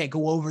 And you can't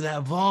go over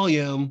that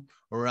volume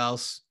or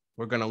else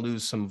we're going to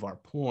lose some of our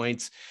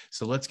points.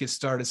 So let's get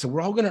started. So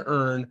we're all going to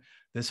earn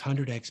this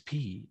 100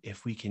 XP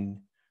if we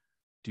can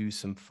do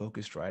some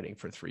focused writing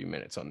for 3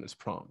 minutes on this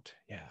prompt.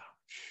 Yeah.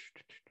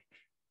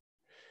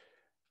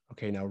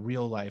 Okay, now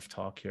real life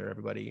talk here,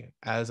 everybody.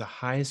 As a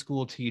high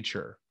school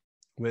teacher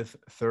with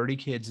 30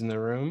 kids in the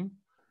room,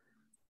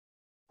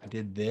 I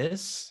did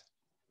this.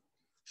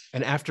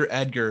 And after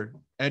Edgar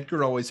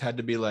always had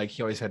to be like,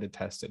 he always had to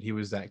test it. He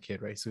was that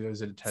kid, right? So he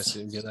always had to test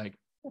it and be like,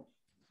 woo!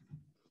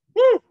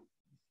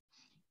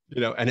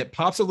 And it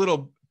pops a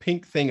little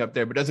pink thing up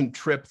there, but doesn't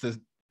trip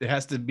it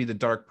has to be the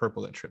dark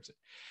purple that trips it.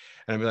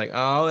 And I'd be like,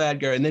 oh,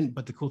 Edgar. And then,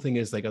 but the cool thing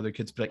is like other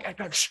kids be like,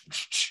 Edgar,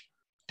 shh,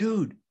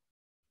 dude.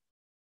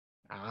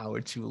 Oh,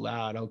 we're too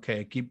loud.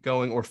 Okay, keep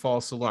going, or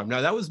false alarm. Now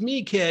that was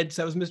me, kids.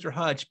 That was Mr.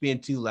 Hutch being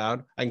too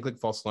loud. I can click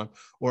false alarm.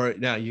 Or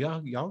now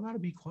y'all gotta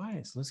be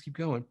quiet. So let's keep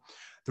going.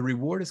 The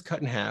reward is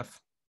cut in half.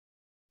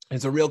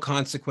 It's a real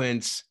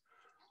consequence,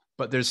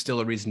 but there's still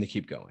a reason to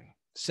keep going.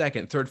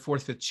 Second, third,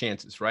 fourth, fifth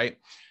chances, right?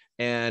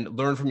 And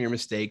learn from your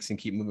mistakes and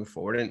keep moving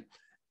forward. And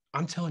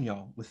I'm telling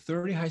y'all, with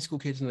 30 high school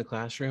kids in the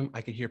classroom,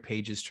 I could hear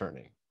pages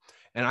turning.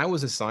 And I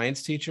was a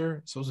science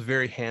teacher, so I was a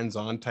very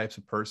hands-on type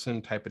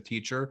of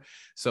teacher.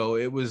 So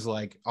it was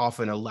like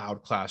often a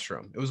loud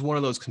classroom. It was one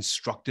of those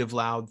constructive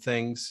loud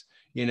things,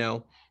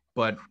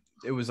 but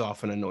it was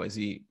often a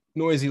noisy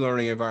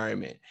learning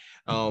environment.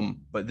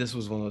 But this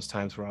was one of those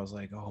times where I was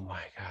like, oh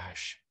my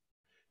gosh,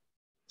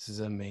 this is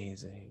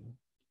amazing.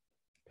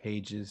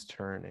 Pages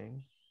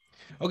turning.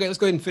 Okay, let's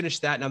go ahead and finish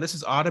that. Now, this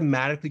is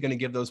automatically going to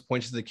give those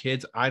points to the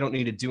kids. I don't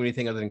need to do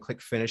anything other than click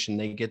finish and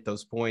they get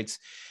those points.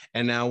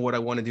 And now what I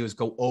want to do is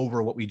go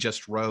over what we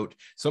just wrote.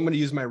 So I'm going to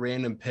use my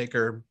random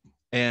picker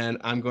and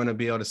I'm going to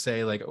be able to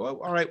say like,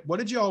 oh, all right, what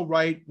did you all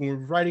write when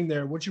we're writing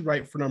there? What'd you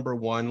write for number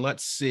 1?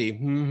 Let's see.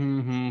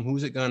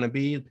 Who's it going to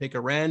be? Pick a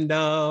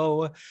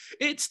rando.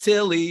 It's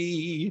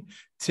Tilly.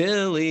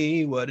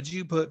 Tilly, what did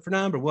you put for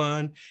number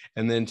 1?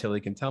 And then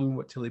Tilly can tell me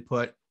what Tilly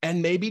put.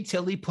 And maybe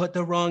Tilly put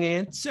the wrong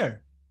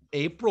answer.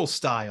 April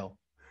style,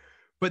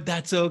 but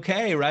that's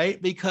okay,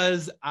 right?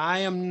 Because I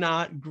am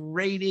not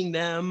grading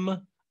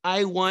them.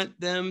 I want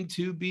them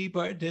to be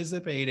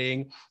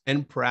participating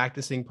and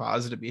practicing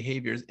positive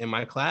behaviors in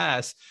my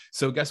class.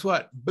 So guess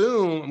what?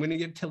 Boom, I'm going to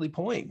give Tilly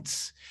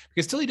points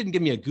because Tilly didn't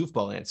give me a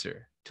goofball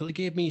answer.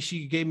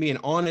 She gave me an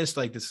honest,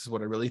 like, this is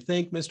what I really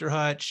think, Mr.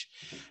 Hutch.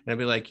 And I'd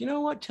be like, you know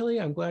what, Tilly,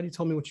 I'm glad you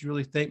told me what you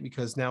really think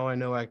because now I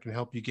know I can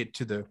help you get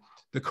to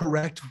the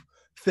correct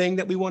thing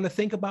that we want to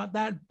think about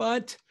that.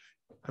 But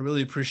I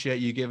really appreciate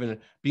you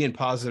being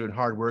positive and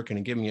hardworking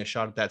and giving me a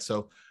shot at that.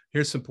 So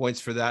here's some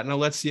points for that. Now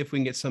let's see if we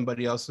can get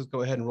somebody else. Let's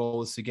go ahead and roll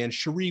this again.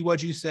 Cherie,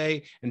 what'd you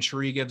say? And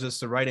Cherie gives us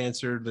the right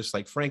answer, just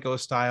like Franco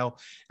style.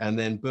 And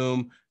then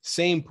boom,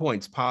 same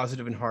points,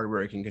 positive and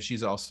hardworking, because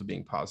she's also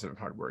being positive and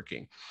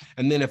hardworking.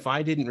 And then if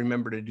I didn't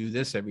remember to do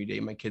this every day,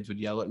 my kids would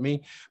yell at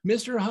me,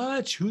 Mr.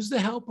 Hutch, who's the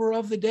helper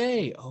of the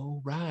day?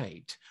 Oh,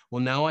 right.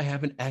 Well, now I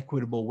have an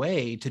equitable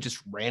way to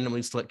just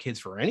randomly select kids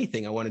for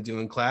anything I want to do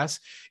in class,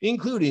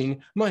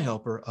 including my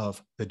helper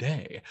of the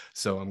day.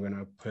 So I'm going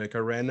to pick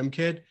a random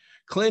kid.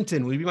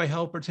 Clinton, will you be my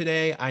helper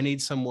today? I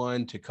need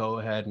someone to go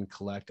ahead and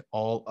collect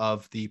all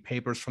of the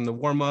papers from the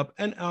warm-up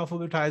and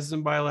alphabetize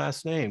them by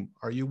last name.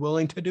 Are you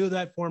willing to do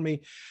that for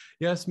me?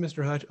 Yes,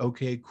 Mr. Hutch.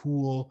 Okay,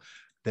 cool.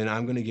 Then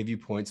I'm going to give you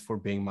points for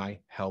being my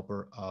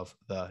helper of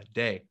the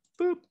day.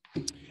 Boop.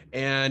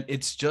 And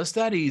it's just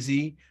that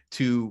easy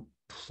to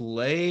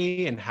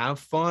play and have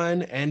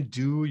fun and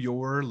do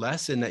your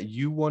lesson that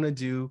you want to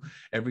do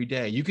every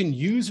day. You can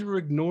use or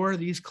ignore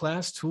these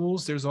class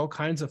tools. There's all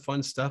kinds of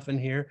fun stuff in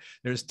here.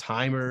 There's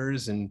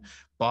timers and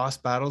boss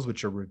battles,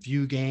 which are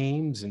review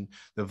games, and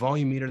the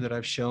volume meter that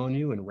I've shown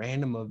you, and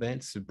random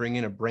events to bring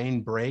in a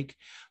brain break.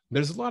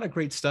 There's a lot of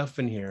great stuff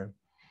in here.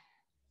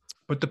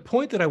 But the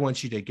point that I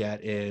want you to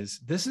get is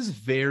this is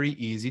very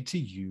easy to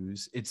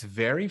use. It's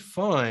very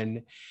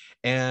fun.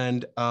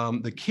 And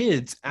the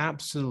kids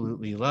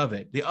absolutely love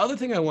it. The other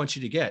thing I want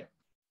you to get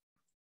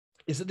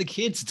is that the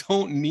kids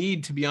don't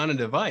need to be on a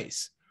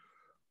device.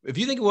 If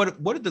you think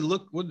what did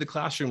the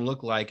classroom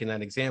look like in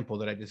that example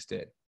that I just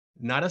did?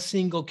 Not a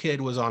single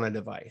kid was on a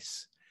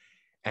device.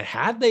 And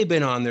had they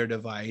been on their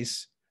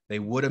device, they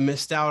would have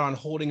missed out on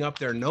holding up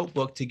their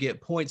notebook to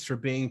get points for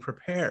being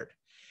prepared.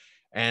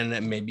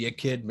 And maybe a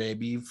kid,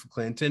 maybe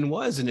Clinton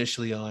was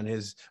initially on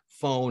his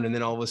phone, and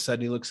then all of a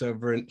sudden he looks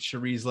over and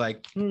Cherie's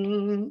like,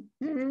 and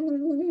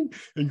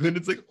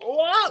Clinton's like,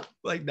 what?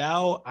 Like,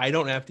 now I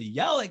don't have to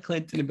yell at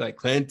Clinton and be like,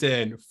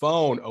 Clinton,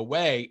 phone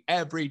away.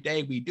 Every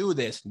day we do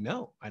this.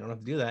 No, I don't have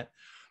to do that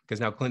because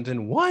now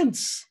Clinton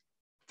wants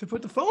to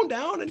put the phone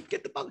down and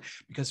get the bug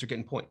because they're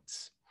getting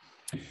points.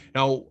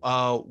 Now,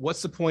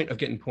 what's the point of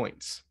getting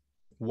points?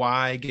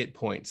 Why get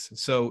points?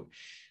 So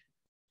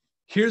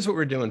here's what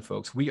we're doing,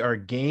 folks. We are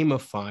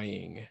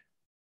gamifying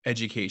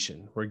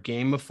education. We're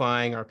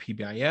gamifying our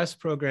PBIS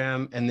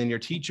program. And then your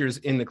teachers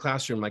in the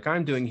classroom, like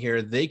I'm doing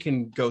here, they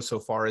can go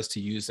so far as to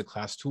use the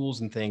class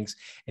tools and things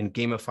and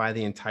gamify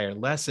the entire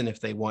lesson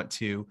if they want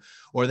to,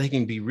 or they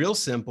can be real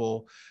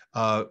simple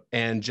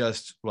and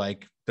just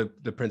like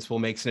the principal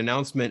makes an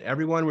announcement,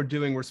 everyone, we're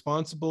doing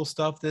responsible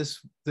stuff this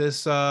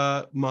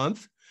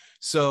month.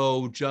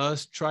 So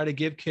just try to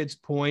give kids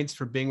points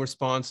for being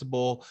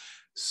responsible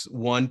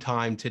one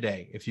time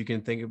today. If you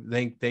can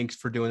thanks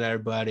for doing that,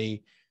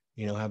 everybody,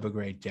 have a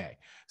great day.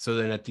 So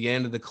then at the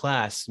end of the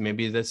class,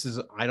 maybe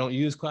I don't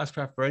use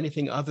Classcraft for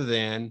anything other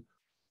than,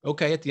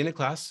 okay, at the end of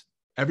class,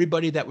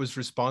 everybody that was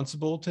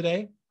responsible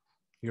today,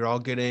 you're all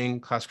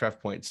getting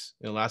Classcraft points.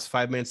 In the last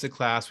 5 minutes of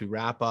class, we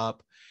wrap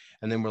up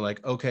and then we're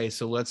like, okay,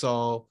 so let's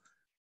all,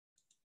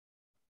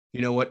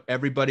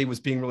 everybody was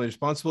being really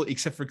responsible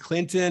except for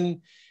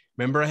Clinton.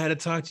 Remember I had to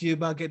talk to you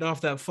about getting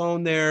off that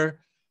phone there.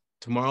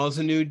 Tomorrow's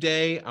a new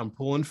day. I'm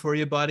pulling for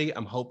you, buddy.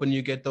 I'm hoping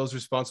you get those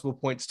responsible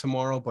points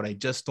tomorrow, but I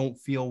just don't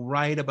feel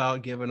right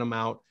about giving them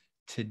out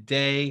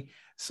today.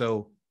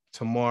 So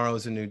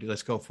tomorrow's a new day.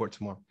 Let's go for it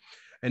tomorrow.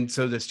 And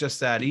so that's just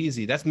that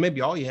easy. That's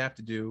maybe all you have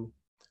to do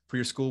for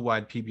your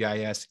school-wide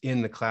PBIS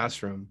in the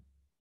classroom.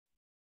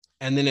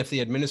 And then if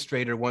the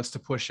administrator wants to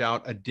push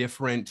out a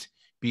different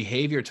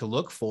behavior to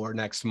look for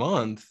next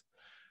month,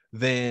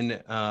 then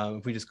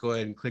if we just go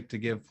ahead and click to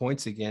give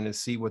points again and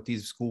see what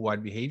these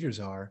school-wide behaviors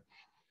are,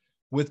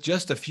 with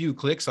just a few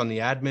clicks on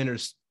the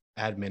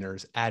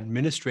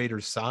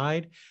administrator's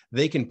side,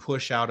 they can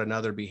push out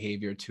another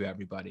behavior to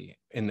everybody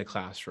in the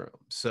classroom.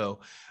 So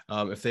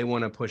if they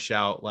want to push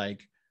out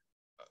like,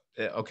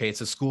 okay,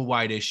 it's a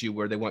school-wide issue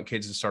where they want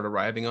kids to start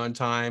arriving on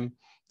time,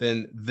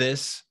 then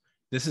this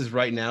is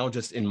right now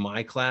just in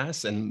my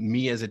class, and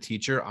me as a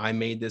teacher, I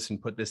made this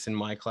and put this in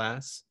my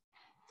class.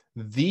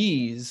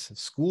 These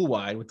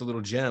school-wide with the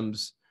little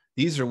gems,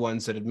 these are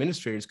ones that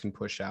administrators can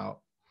push out.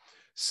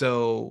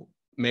 So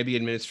maybe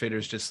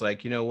administrators just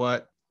like, you know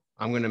what,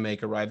 I'm going to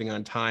make arriving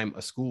on time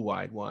a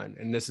school-wide one.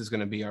 And this is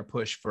going to be our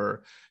push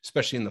for,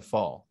 especially in the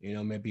fall, you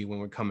know, maybe when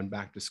we're coming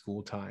back to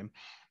school time.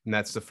 And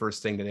that's the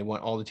first thing that they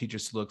want all the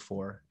teachers to look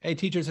for. Hey,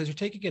 teachers, as you're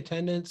taking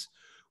attendance,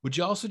 would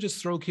you also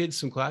just throw kids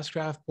some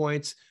Classcraft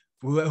points?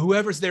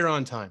 Whoever's there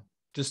on time,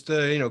 just,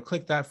 you know,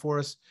 click that for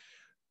us.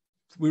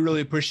 We really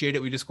appreciate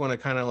it. We just want to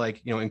kind of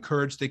like, you know,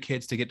 encourage the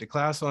kids to get to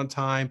class on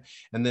time.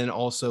 And then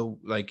also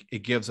like it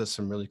gives us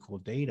some really cool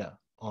data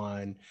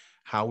on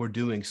how we're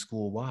doing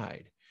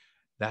school-wide.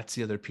 That's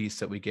the other piece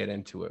that we get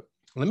into it.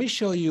 Let me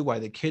show you why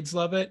the kids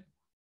love it.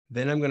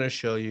 Then I'm going to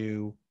show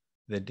you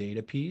the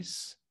data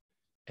piece.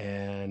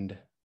 And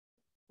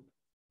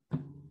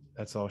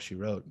that's all she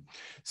wrote.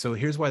 So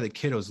here's why the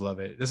kiddos love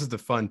it. This is the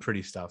fun,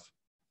 pretty stuff.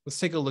 Let's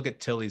take a look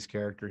at Tilly's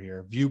character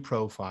here. View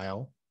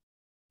profile.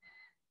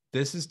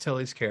 This is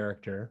Tilly's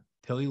character.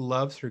 Tilly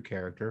loves her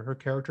character. Her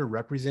character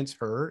represents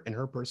her and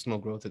her personal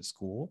growth at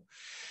school.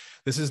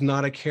 This is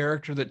not a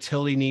character that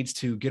Tilly needs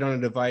to get on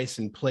a device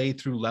and play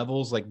through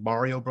levels like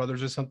Mario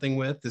Brothers or something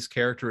with. This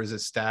character is a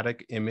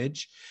static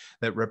image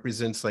that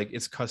represents like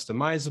it's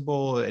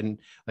customizable. And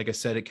like I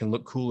said, it can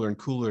look cooler and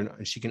cooler,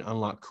 and she can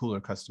unlock cooler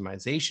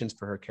customizations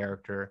for her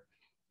character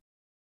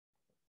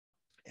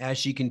as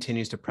she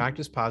continues to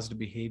practice positive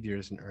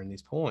behaviors and earn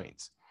these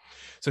points.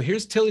 So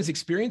here's Tilly's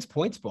experience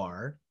points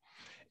bar.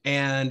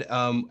 And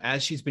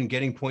as she's been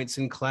getting points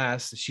in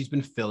class, she's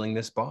been filling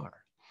this bar.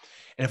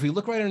 And if we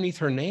look right underneath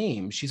her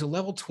name, she's a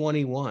level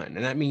 21.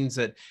 And that means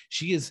that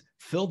she has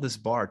filled this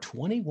bar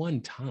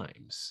 21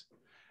 times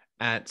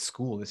at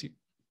school this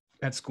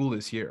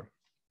year.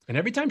 And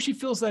every time she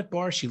fills that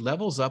bar, she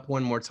levels up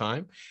one more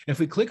time. And if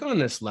we click on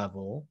this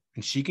level,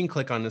 and she can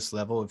click on this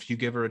level, if you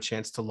give her a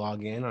chance to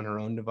log in on her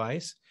own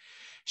device,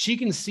 she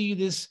can see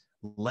this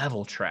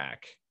level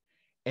track.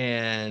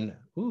 And,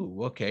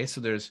 ooh, okay,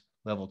 so there's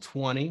level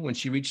 20. When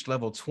she reached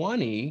level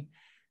 20,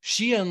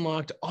 she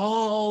unlocked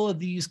all of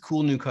these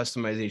cool new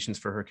customizations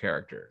for her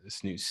character.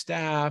 This new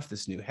staff,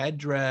 this new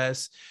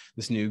headdress,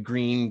 this new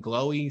green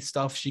glowy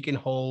stuff she can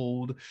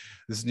hold,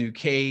 this new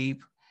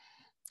cape.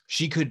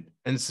 She could,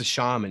 and it's the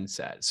shaman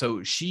set.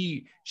 So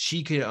she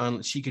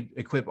could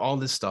equip all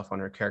this stuff on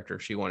her character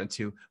if she wanted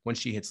to when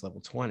she hits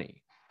level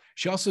 20.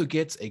 She also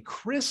gets a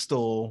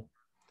crystal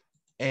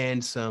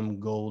and some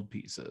gold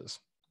pieces.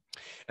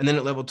 And then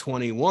at level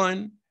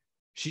 21,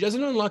 she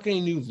doesn't unlock any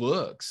new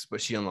looks,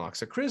 but she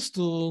unlocks a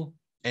crystal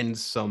and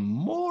some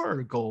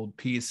more gold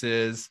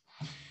pieces.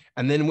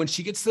 And then when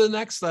she gets to the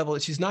next level,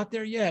 she's not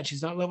there yet.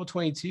 She's not level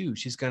 22.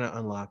 She's going to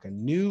unlock a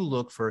new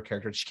look for her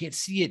character. She can't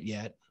see it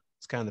yet.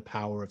 It's kind of the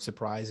power of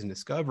surprise and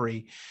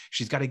discovery.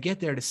 She's got to get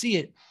there to see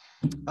it.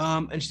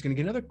 And she's going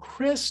to get another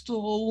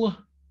crystal.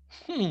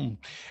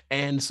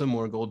 And some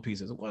more gold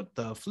pieces. What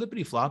the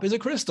flippity flop is a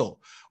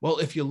crystal? Well,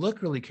 if you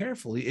look really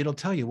carefully, it'll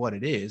tell you what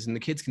it is. And the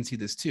kids can see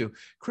this too.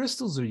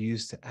 Crystals are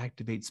used to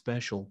activate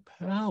special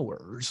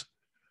powers,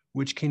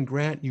 which can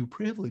grant you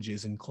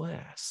privileges in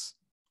class.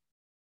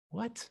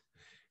 What?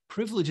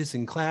 Privileges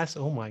in class?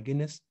 Oh my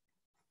goodness.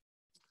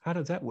 How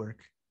does that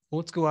work? Well,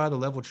 let's go out of the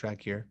level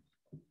track here.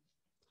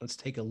 Let's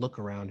take a look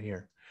around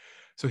here.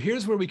 So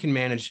here's where we can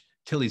manage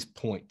Tilly's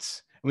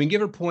points. And we can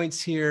give her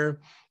points here,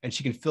 and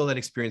she can fill that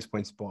experience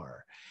points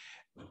bar.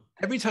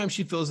 Every time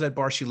she fills that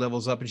bar, she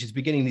levels up, and she's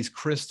beginning these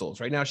crystals.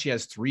 Right now, she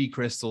has 3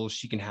 crystals.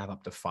 She can have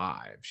up to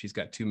 5. She's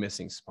got 2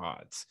 missing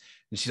spots.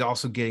 And she's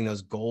also getting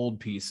those gold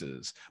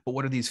pieces. But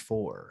what are these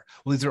for?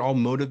 Well, these are all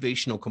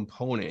motivational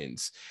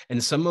components.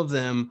 And some of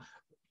them,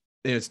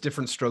 it's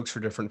different strokes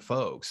for different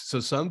folks. So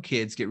some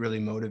kids get really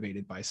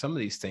motivated by some of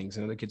these things,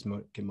 and other kids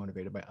get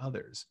motivated by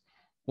others.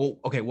 Well,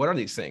 okay, what are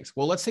these things?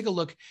 Well, let's take a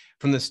look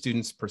from the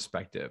student's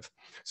perspective.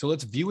 So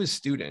let's view a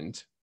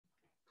student.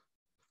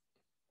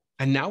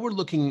 And now we're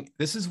looking,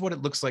 this is what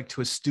it looks like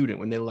to a student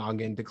when they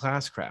log into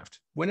Classcraft.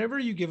 Whenever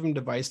you give them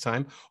device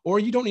time, or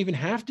you don't even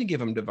have to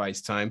give them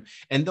device time,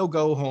 and they'll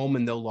go home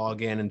and they'll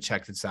log in and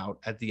check this out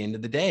at the end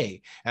of the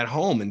day at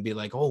home and be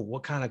like, oh,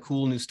 what kind of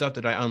cool new stuff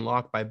did I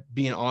unlock by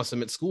being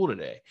awesome at school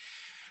today?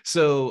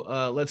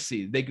 So let's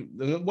see.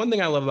 One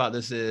thing I love about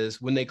this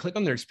is when they click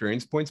on their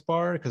experience points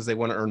bar, because they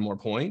want to earn more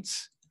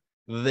points,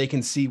 they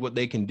can see what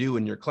they can do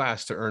in your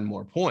class to earn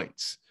more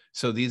points.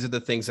 So these are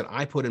the things that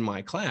I put in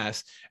my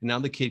class. And now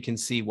the kid can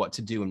see what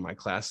to do in my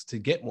class to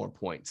get more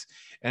points.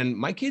 And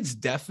my kids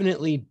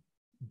definitely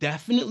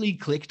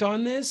clicked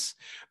on this,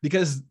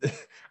 because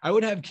I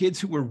would have kids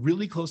who were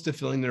really close to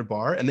filling their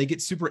bar and they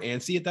get super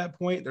antsy at that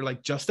point. They're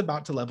like just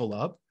about to level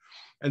up.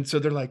 And so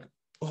they're like,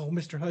 oh,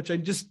 Mr. Hutch, I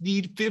just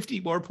need 50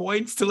 more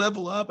points to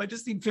level up. I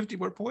just need 50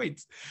 more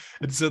points.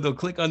 And so they'll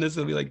click on this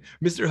and be like,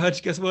 Mr.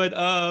 Hutch, guess what?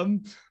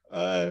 I'm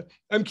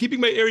keeping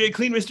my area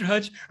clean, Mr.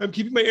 Hutch. I'm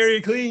keeping my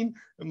area clean.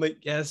 I'm like,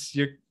 yes,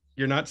 you're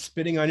not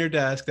spitting on your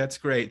desk. That's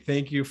great.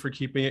 Thank you for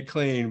keeping it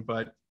clean.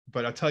 But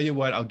I'll tell you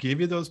what, I'll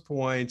give you those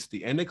points at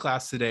the end of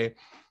class today.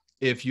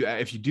 If you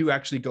do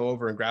actually go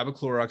over and grab a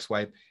Clorox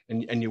wipe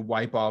and you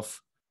wipe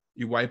off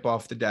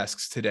the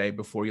desks today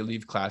before you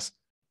leave class,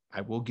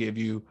 I will give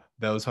you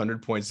those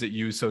 100 points that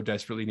you so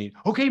desperately need.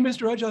 Okay,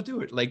 Mr. Hutch, I'll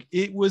do it. Like,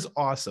 it was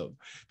awesome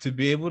to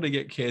be able to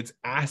get kids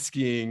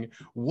asking,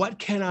 what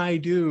can I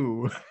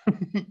do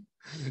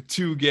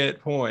to get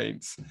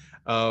points?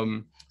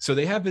 So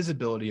they have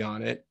visibility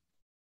on it.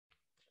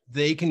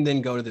 They can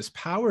then go to this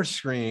power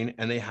screen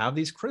and they have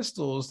these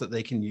crystals that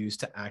they can use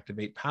to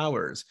activate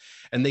powers,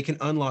 and they can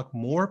unlock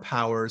more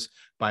powers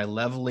by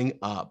leveling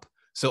up.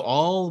 So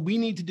all we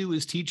need to do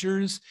as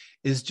teachers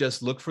is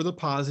just look for the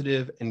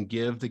positive and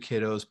give the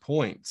kiddos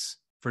points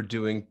for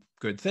doing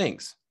good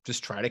things.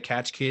 Just try to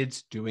catch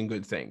kids doing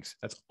good things.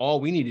 That's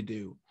all we need to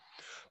do.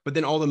 But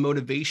then all the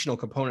motivational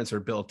components are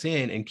built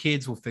in, and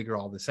kids will figure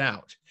all this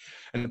out.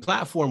 And the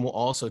platform will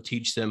also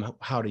teach them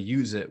how to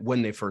use it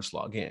when they first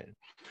log in.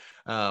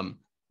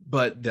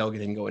 But they'll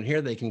get in, go in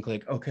here, they can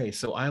click, okay,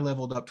 so I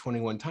leveled up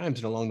 21 times,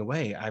 and along the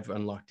way, I've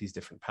unlocked these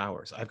different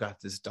powers. I've got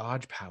this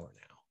dodge power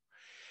now.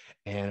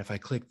 And if I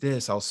click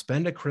this, I'll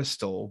spend a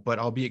crystal, but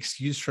I'll be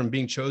excused from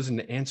being chosen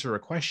to answer a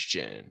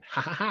question.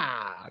 Ha ha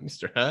ha,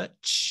 Mr.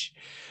 Hutch.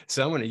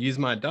 So I'm going to use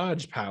my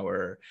dodge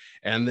power.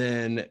 And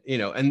then,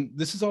 and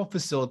this is all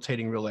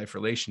facilitating real life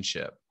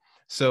relationship.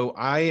 So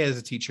I, as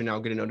a teacher, now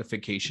get a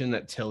notification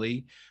that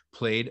Tilly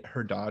played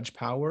her dodge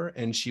power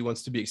and she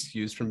wants to be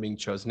excused from being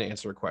chosen to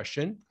answer a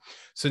question.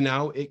 So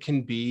now it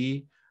can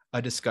be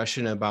a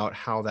discussion about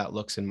how that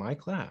looks in my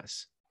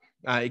class.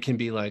 It can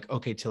be like,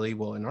 okay, Tilly,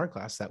 well, in our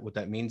class, what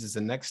that means is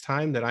the next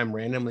time that I'm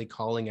randomly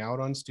calling out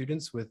on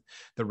students with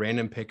the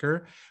random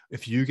picker,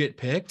 if you get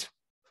picked,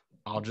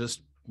 I'll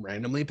just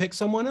randomly pick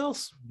someone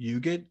else.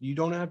 You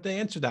don't have to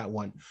answer that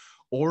one.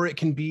 Or it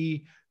can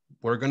be,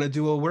 we're going to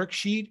do a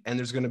worksheet and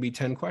there's going to be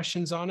 10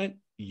 questions on it.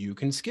 You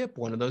can skip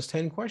one of those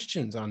 10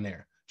 questions on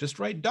there. Just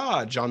write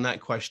dodge on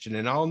that question,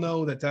 and I'll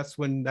know that that's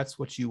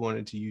what you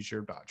wanted to use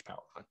your dodge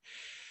power on.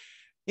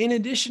 In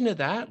addition to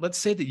that, let's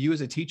say that you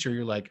as a teacher,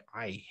 you're like,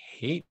 I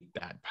hate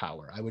that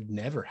power. I would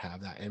never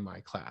have that in my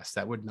class.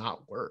 That would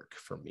not work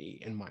for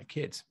me and my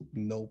kids.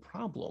 No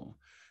problem.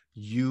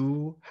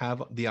 You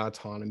have the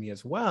autonomy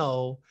as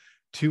well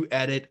to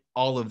edit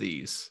all of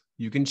these.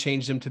 You can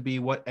change them to be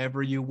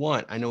whatever you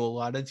want. I know a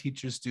lot of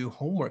teachers do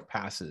homework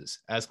passes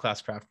as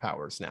Classcraft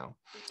powers now,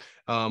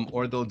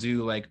 or they'll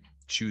do like,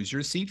 choose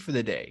your seat for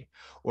the day,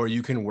 or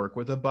you can work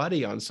with a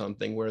buddy on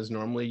something, whereas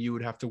normally you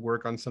would have to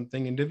work on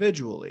something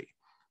individually.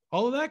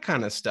 All of that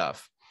kind of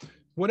stuff.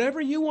 Whatever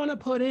you want to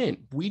put in,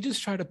 we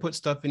just try to put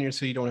stuff in here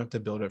so you don't have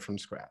to build it from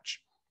scratch.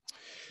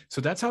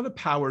 So that's how the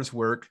powers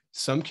work.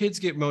 Some kids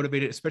get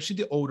motivated, especially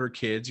the older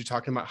kids. You're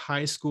talking about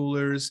high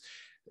schoolers.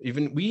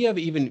 We have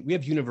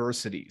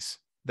universities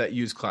that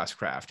use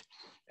Classcraft.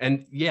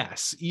 And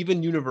yes,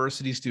 even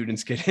university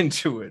students get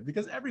into it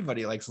because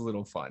everybody likes a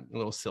little fun, a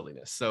little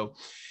silliness. So,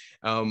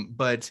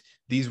 but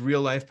these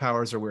real life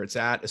powers are where it's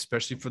at,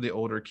 especially for the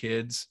older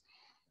kids.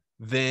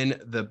 Then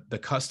the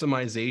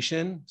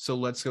customization. So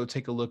let's go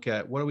take a look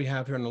at what do we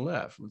have here on the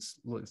left. Let's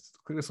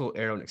click this little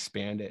arrow and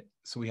expand it.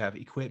 So we have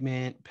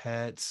equipment,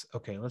 pets.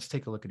 Okay, let's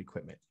take a look at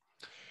equipment.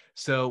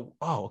 So,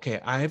 okay,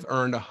 I've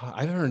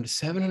earned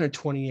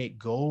 728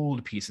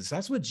 gold pieces.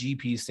 That's what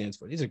GP stands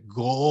for. These are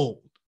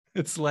gold.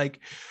 It's like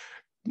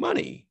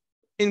money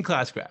in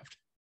Classcraft.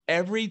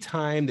 Every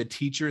time the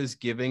teacher is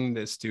giving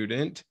the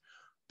student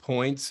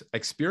points,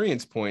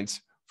 experience points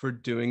for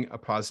doing a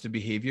positive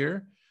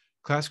behavior,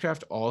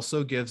 Classcraft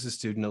also gives the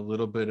student a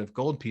little bit of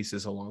gold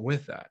pieces along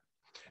with that.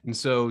 And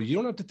so you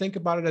don't have to think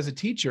about it as a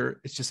teacher.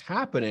 It's just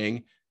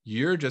happening.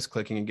 You're just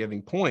clicking and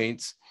giving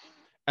points.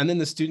 And then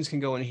the students can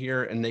go in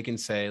here and they can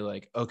say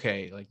like,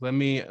 okay, like, let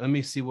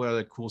me see what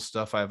other cool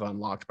stuff I've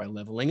unlocked by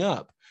leveling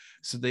up.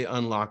 So they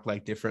unlock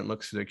like different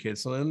looks for their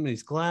kids. So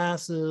these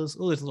glasses,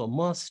 oh, there's a little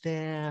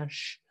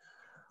mustache.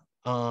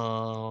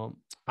 I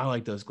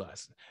like those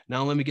glasses.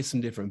 Now let me get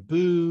some different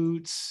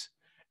boots.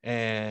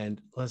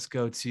 And let's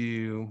go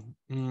to,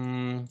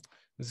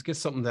 let's get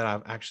something that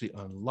I've actually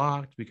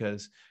unlocked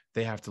because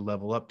they have to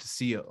level up to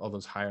see all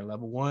those higher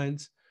level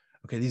ones.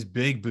 Okay, these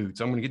big boots.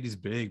 I'm going to get these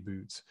big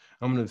boots.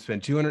 I'm going to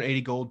spend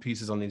 280 gold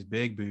pieces on these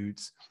big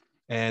boots.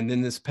 And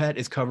then this pet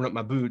is covering up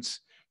my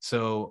boots.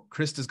 So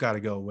Krista's got to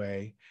go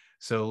away.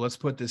 So let's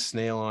put this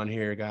snail on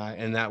here, guy.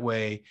 And that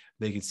way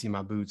they can see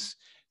my boots.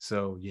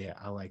 So yeah,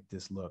 I like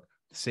this look.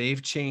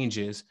 Save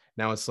changes.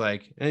 Now it's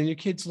like, and your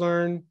kids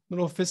learn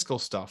little fiscal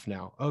stuff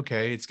now.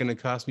 Okay, it's going to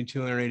cost me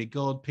 280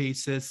 gold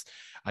pieces.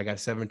 I got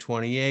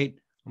 728.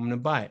 I'm going to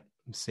buy it.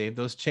 Save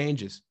those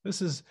changes.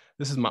 This is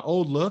my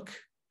old look.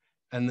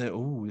 And then,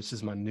 ooh, this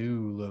is my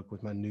new look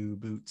with my new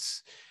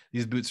boots.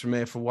 These boots are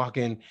made for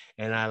walking,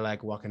 and I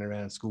like walking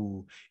around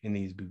school in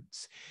these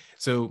boots.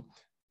 So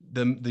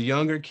the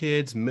younger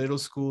kids, middle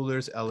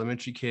schoolers,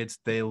 elementary kids,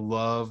 they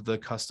love the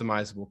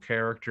customizable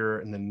character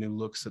and the new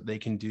looks that they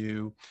can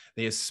do.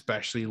 They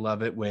especially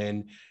love it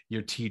when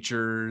your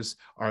teachers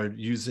are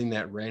using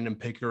that random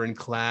picker in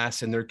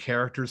class and their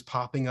characters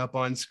popping up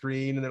on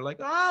screen and they're like,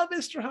 oh,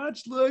 Mr.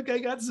 Hutch, look, I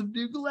got some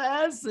new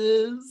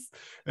glasses.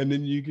 And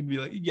then you can be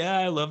like, yeah,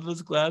 I love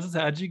those glasses.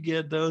 How'd you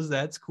get those?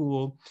 That's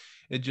cool.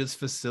 It just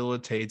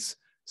facilitates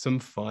some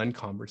fun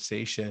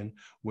conversation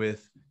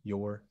with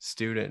your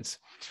students.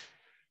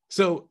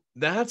 So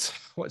that's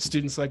what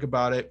students like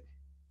about it.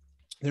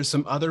 There's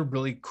some other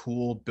really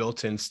cool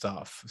built-in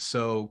stuff.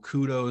 So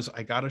kudos,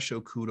 I got to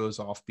show kudos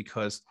off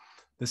because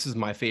this is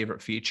my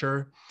favorite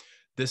feature.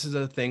 This is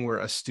a thing where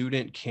a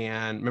student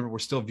can, remember, we're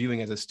still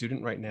viewing as a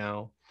student right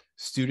now.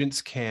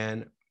 Students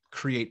can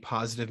create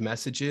positive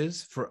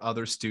messages for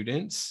other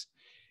students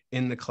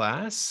in the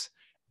class.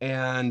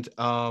 And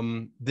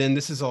then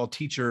this is all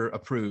teacher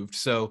approved.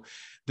 So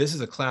this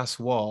is a class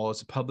wall.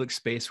 It's a public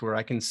space where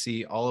I can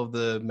see all of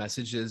the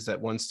messages that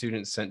one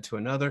student sent to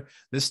another.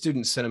 This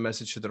student sent a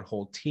message to their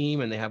whole team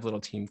and they have little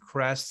team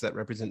crests that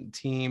represent the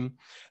team.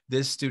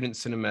 This student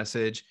sent a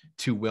message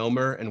to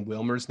Wilmer and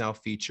Wilmer's now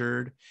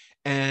featured.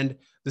 And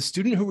the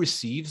student who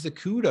receives the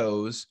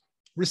kudos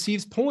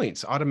receives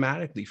points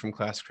automatically from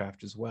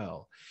Classcraft as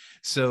well.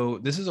 So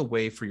this is a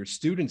way for your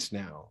students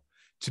now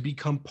to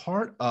become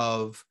part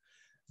of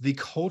the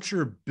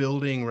culture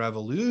building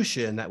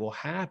revolution that will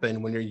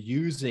happen when you're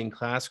using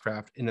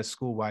Classcraft in a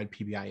school-wide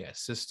PBIS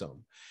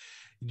system.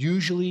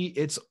 Usually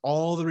it's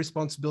all the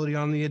responsibility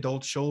on the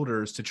adult's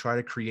shoulders to try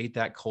to create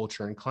that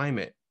culture and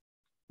climate.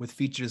 With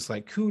features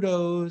like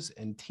kudos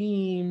and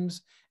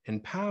teams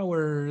and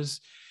powers,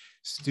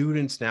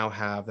 students now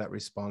have that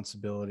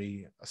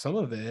responsibility, some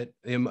of it,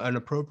 in an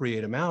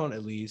appropriate amount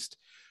at least,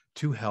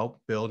 to help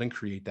build and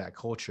create that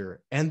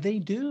culture. And they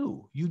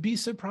do. You'd be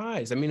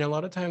surprised. I mean, a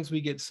lot of times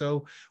we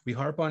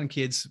harp on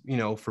kids, you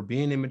know, for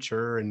being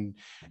immature and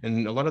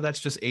a lot of that's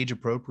just age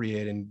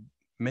appropriate and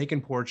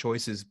making poor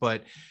choices,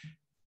 but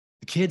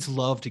the kids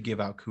love to give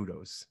out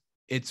kudos.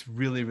 It's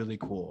really, really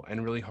cool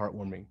and really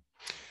heartwarming.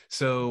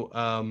 So,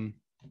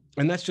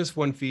 and that's just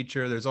one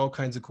feature. There's all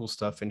kinds of cool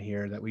stuff in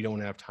here that we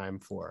don't have time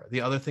for. The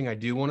other thing I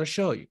do want to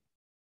show you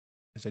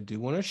is I do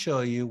want to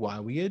show you why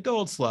we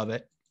adults love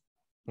it.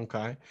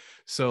 Okay,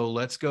 so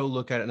let's go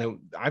look at it. Now,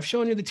 I've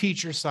shown you the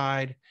teacher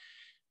side,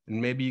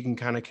 and maybe you can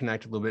kind of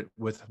connect a little bit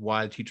with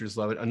why teachers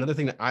love it. Another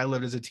thing that I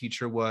loved as a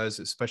teacher was,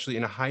 especially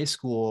in a high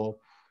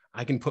school,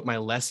 I can put my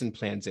lesson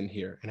plans in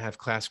here and have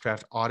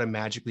Classcraft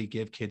automatically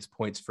give kids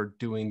points for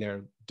doing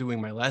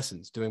my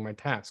lessons, doing my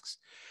tasks.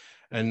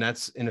 And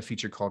that's in a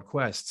feature called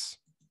Quests.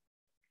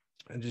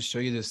 And just show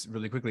you this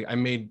really quickly. I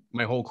made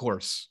my whole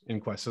course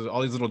in Quests. So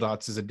all these little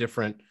dots is a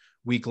different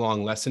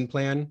week-long lesson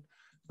plan,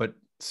 but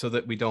so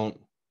that we don't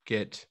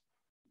get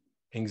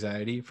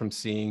anxiety from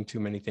seeing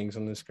too many things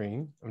on the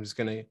screen, I'm just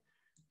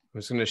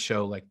gonna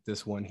show like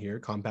this one here,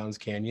 Compounds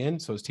Canyon.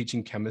 So I was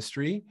teaching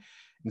chemistry.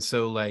 And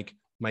so like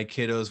my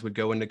kiddos would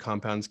go into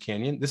Compounds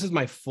Canyon. This is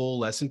my full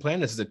lesson plan.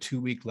 This is a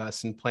 2-week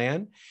lesson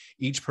plan.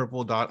 Each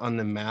purple dot on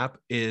the map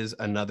is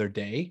another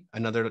day,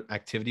 another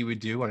activity we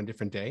do on a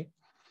different day.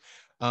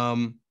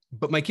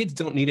 But my kids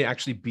don't need to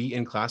actually be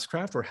in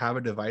Classcraft or have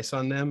a device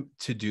on them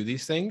to do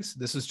these things.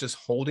 This is just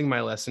holding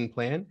my lesson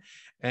plan.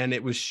 And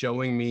it was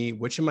showing me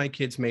which of my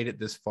kids made it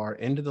this far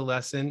into the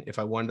lesson, if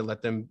I wanted to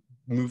let them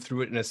move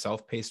through it in a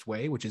self-paced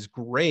way, which is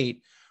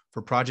great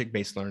for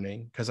project-based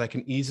learning, because I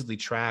can easily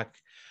track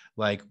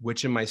like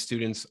which of my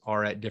students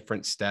are at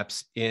different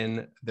steps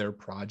in their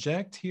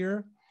project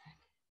here.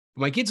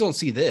 My kids don't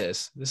see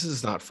this. This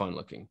is not fun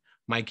looking.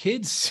 My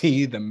kids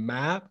see the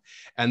map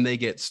and they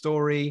get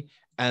story,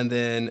 and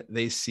then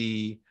they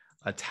see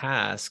a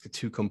task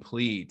to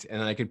complete.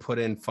 And I could put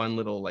in fun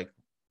little like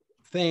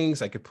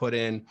things. I could put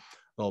in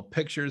little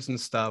pictures and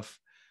stuff.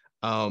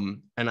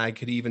 And I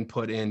could even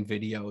put in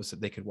videos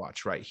that they could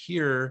watch right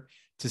here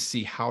to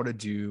see how to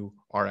do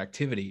our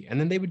activity. And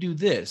then they would do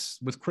this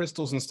with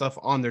crystals and stuff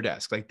on their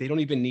desk. Like they don't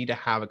even need to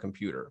have a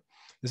computer.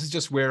 This is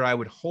just where I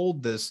would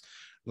hold this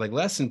like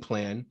lesson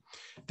plan.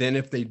 Then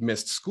if they'd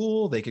missed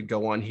school, they could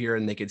go on here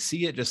and they could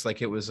see it just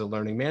like it was a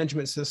learning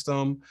management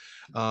system.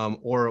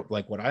 Or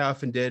like what I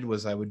often did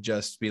was I would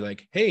just be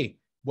like, hey,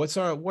 what's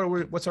our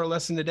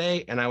lesson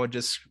today? And I would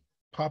just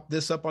pop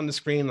this up on the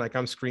screen like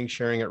I'm screen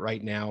sharing it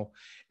right now.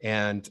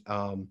 And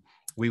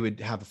we would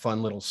have a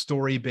fun little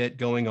story bit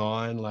going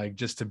on, like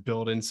just to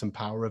build in some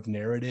power of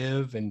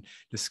narrative and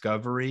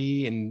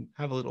discovery and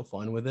have a little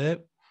fun with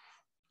it.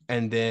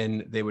 And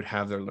then they would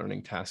have their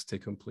learning task to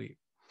complete.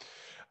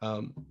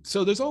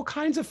 So there's all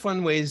kinds of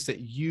fun ways that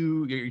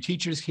your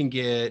teachers can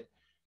get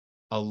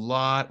a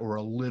lot or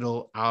a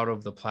little out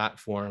of the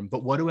platform.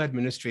 But what do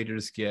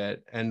administrators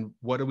get? And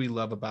what do we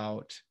love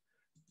about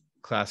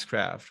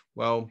Classcraft?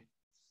 Well,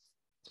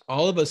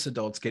 all of us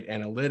adults get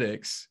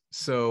analytics.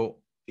 So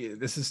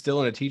this is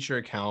still in a teacher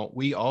account.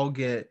 We all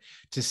get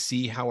to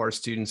see how our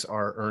students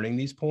are earning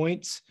these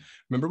points.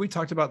 Remember we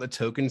talked about the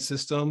token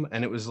system,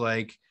 and it was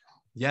like,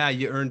 yeah,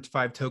 you earned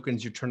 5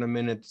 tokens, you turn them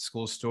in at the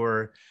school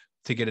store.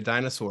 to get a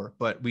dinosaur,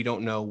 but we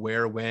don't know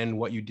where, when,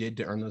 what you did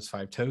to earn those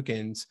 5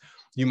 tokens.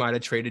 You might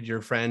have traded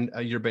your friend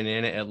your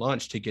banana at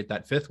lunch to get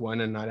that 5th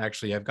one and not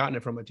actually have gotten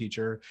it from a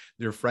teacher.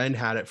 Your friend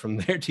had it from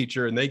their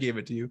teacher and they gave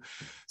it to you.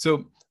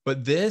 So,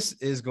 but this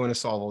is going to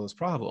solve all those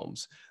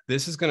problems.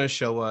 This is going to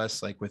show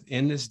us, like,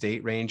 within this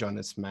date range on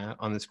this map,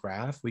 on this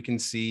graph, we can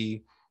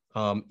see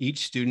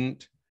each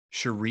student.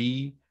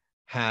 Cherie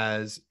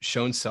has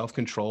shown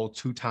self-control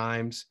 2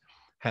 times.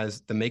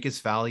 Has the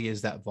Makis Valley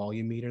is that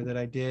volume meter that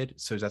I did.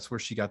 So that's where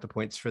she got the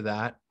points for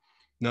that.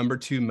 Number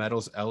 2,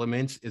 metals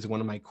elements is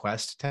one of my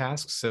quest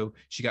tasks. So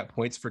she got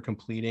points for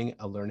completing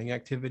a learning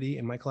activity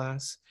in my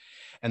class.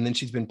 And then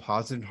she's been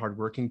positive and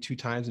hardworking 2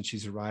 times, and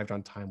she's arrived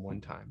on time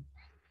 1 time.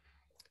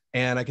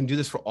 And I can do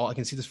this for all, I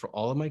can see this for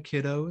all of my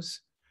kiddos.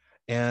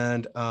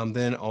 And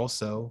then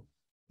also,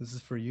 this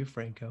is for you,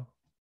 Franco.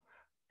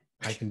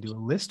 I can do a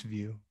list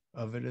view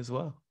of it as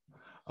well.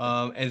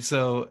 And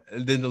so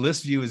then the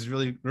list view is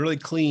really, really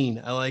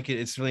clean. I like it.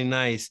 It's really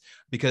nice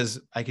because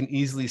I can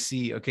easily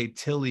see, okay,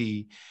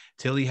 Tilly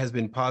has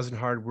been positive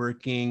and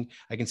hardworking.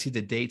 I can see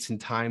the dates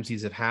and times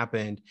these have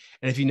happened.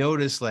 And if you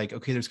notice, like,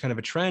 okay, there's kind of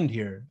a trend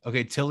here.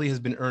 Okay, Tilly has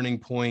been earning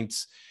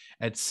points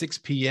at 6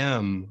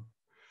 p.m.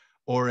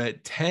 or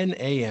at 10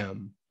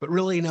 a.m., but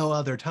really no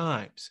other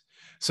times.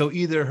 So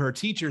either her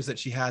teachers that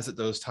she has at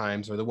those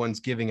times are the ones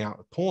giving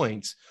out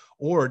points,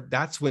 or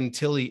that's when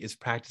Tilly is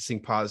practicing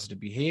positive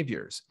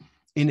behaviors.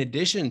 In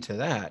addition to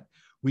that,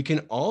 we can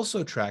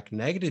also track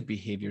negative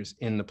behaviors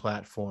in the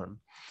platform.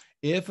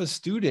 If a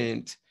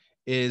student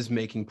is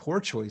making poor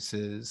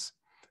choices,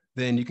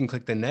 then you can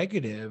click the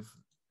negative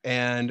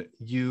and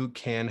you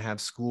can have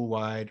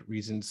school-wide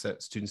reasons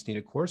that students need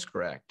a course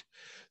correct.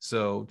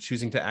 So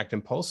choosing to act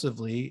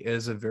impulsively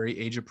is a very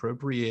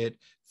age-appropriate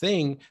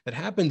thing that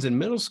happens in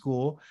middle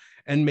school.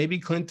 And maybe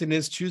Clinton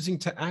is choosing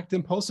to act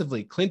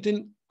impulsively.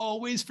 Clinton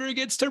always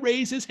forgets to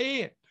raise his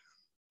hand.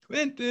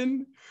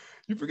 Clinton,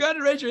 you forgot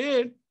to raise your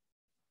hand.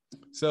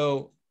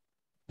 So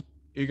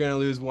you're going to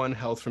lose 1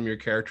 health from your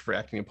character for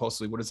acting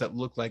impulsively. What does that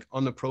look like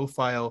on the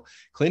profile?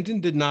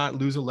 Clinton did not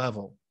lose a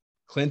level.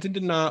 Clinton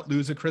did not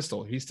lose a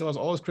crystal. He still has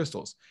all his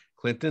crystals.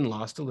 Clinton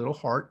lost a little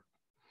heart.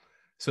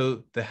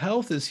 So the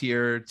health is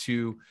here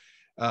to,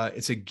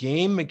 it's a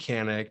game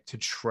mechanic to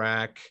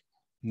track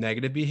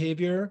negative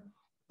behavior,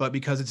 but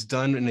because it's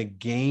done in a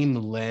game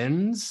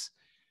lens,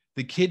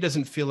 the kid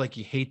doesn't feel like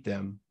you hate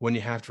them when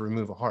you have to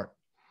remove a heart.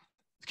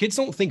 Kids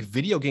don't think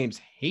video games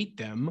hate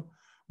them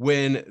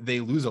when they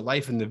lose a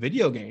life in the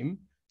video game.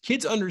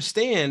 Kids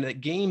understand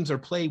that games are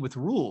played with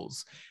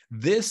rules.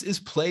 This is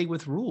play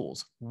with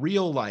rules.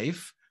 Real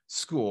life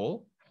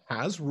school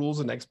has rules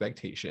and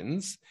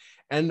expectations,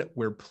 and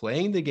we're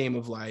playing the game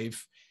of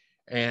life.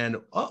 And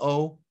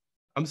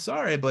I'm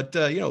sorry, but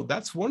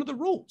that's one of the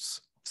rules.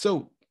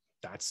 So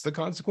that's the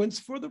consequence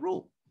for the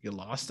rule. You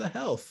lost a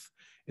health.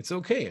 It's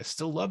okay. I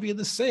still love you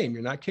the same.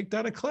 You're not kicked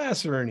out of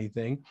class or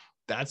anything.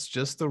 That's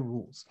just the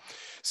rules.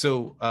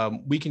 So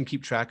we can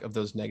keep track of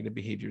those negative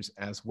behaviors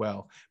as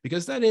well,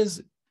 because that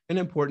is an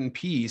important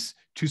piece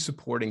to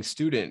supporting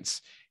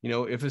students.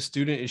 If a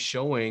student is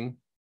showing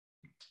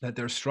that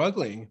they're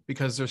struggling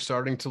because they're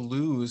starting to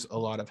lose a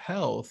lot of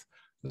health,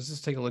 let's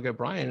just take a look at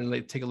Brian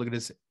and take a look at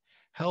his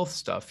health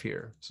stuff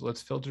here. So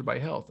let's filter by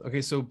health.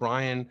 Okay, so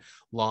Brian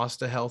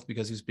lost a health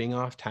because he's being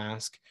off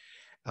task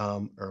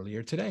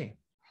earlier today.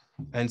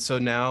 And so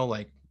now,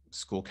 like,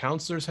 school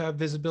counselors have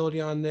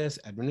visibility on this,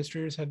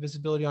 administrators have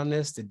visibility on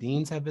this, the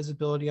deans have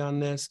visibility on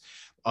this,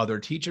 other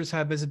teachers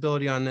have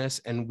visibility on this,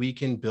 and we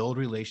can build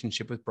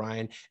relationship with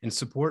Brian and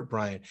support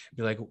Brian.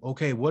 Be like,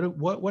 okay,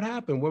 what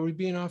happened? What were we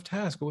being off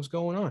task? What was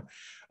going on?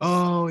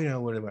 Oh,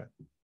 whatever.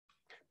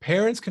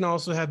 Parents can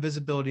also have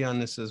visibility on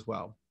this as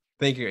well.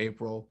 Thank you,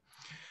 April.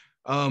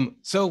 I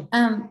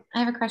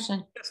have a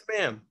question. Yes,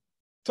 ma'am.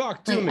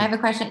 Talk to me. I have a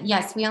question.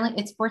 Yes,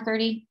 it's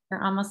 4:30.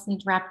 We're almost need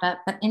to wrap it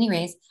up. But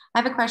anyways, I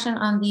have a question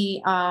on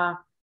the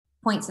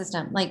point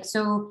system. Like,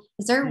 so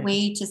is there a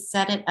way to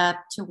set it up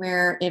to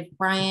where if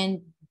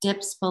Brian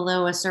dips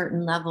below a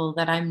certain level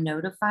that I'm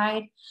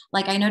notified?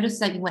 Like, I noticed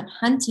that you went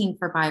hunting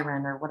for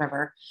Byron or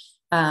whatever.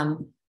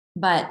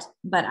 But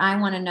I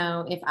want to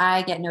know if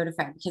I get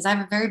notified, because I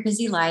have a very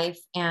busy life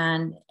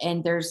and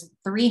there's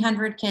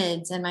 300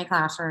 kids in my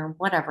classroom,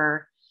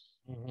 whatever,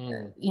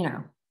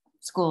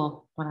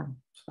 school, whatever.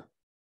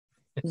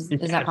 Is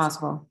that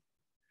possible?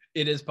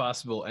 It is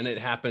possible, and it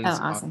happens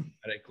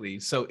automatically.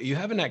 So you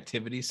have an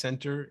activity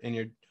center in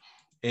your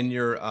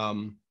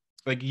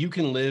like, you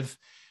can live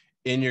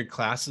in your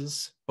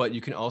classes, but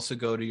you can also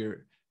go to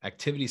your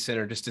activity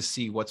center just to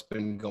see what's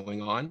been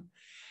going on.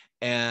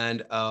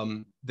 And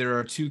there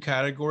are 2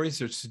 categories.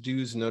 There's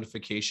to-dos and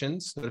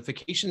notifications.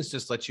 Notifications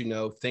just let you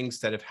know things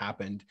that have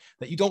happened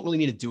that you don't really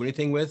need to do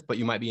anything with, but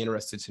you might be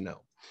interested to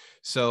know.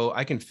 So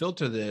I can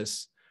filter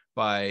this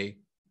by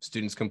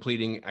students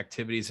completing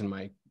activities in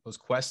those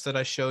quests that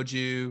I showed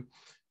you,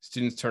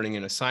 students turning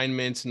in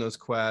assignments in those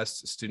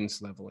quests,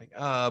 students leveling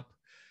up,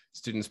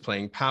 students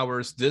playing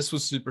powers. This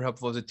was super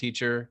helpful as a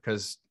teacher,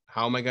 because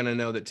how am I going to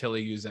know that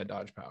Tilly used that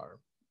dodge power?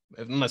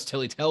 unless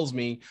Tilly tells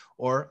me,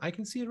 or I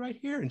can see it right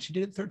here and she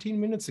did it 13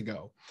 minutes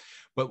ago.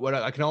 But what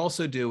I can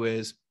also do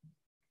is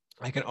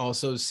I can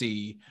also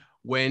see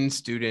when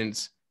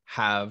students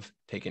have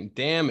taken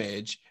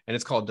damage, and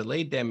it's called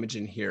delayed damage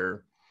in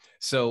here.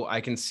 So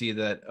I can see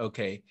that,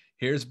 okay,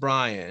 here's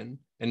Brian,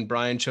 and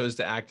Brian chose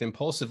to act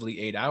impulsively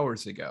 8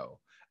 hours ago.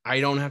 I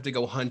don't have to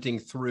go hunting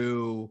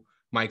through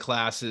my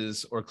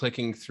classes or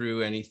clicking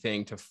through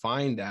anything to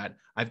find that.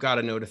 I've got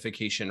a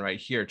notification right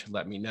here to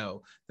let me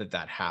know that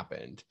that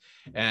happened.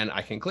 And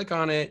I can click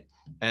on it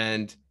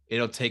and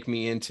it'll take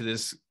me into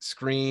this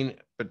screen,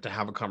 but to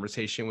have a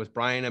conversation with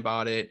Brian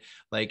about it.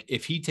 Like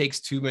if he takes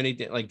too many,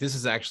 like this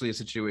is actually a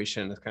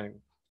situation that's kind of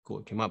cool,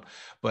 it came up,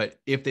 but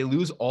if they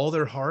lose all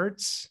their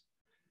hearts,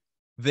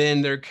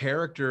 then their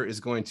character is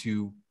going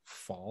to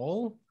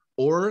fall,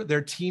 or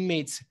their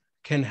teammates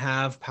can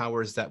have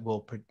powers that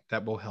will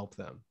help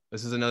them.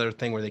 This is another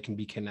thing where they can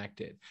be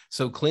connected.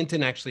 So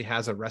Clinton actually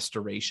has a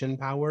restoration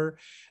power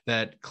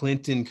that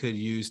Clinton could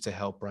use to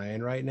help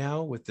Brian right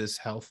now with this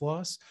health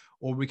loss,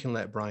 or we can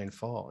let Brian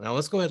fall. Now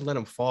let's go ahead and let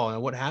him fall.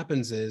 And what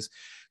happens is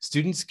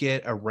students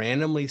get a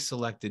randomly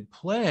selected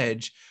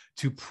pledge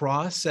to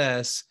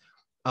process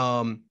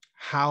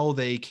how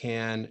they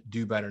can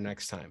do better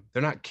next time.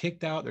 They're not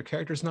kicked out. Their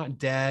character's not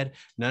dead.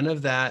 None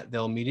of that.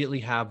 They'll immediately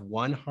have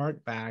one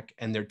heart back,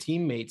 and their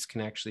teammates can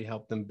actually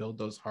help them build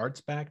those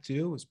hearts back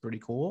too. It's pretty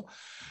cool.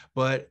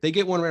 But they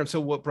get one random. So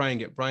what Brian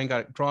get? Brian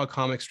got draw a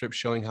comic strip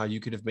showing how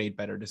you could have made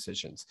better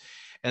decisions.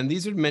 And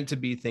these are meant to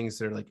be things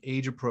that are like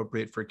age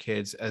appropriate for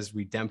kids as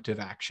redemptive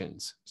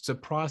actions. It's a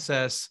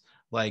process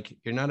like,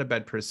 you're not a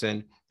bad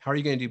person. How are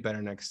you going to do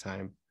better next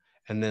time?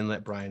 And then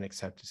let Brian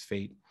accept his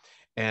fate.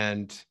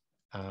 And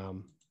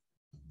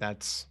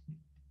that's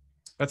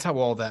how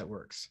all that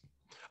works.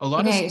 A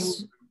lot of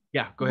schools,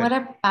 yeah, go ahead.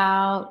 What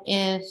about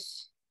if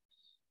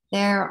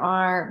there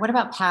are, what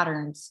about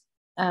patterns?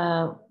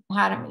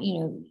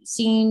 Pattern,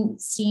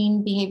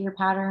 seeing behavior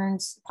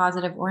patterns,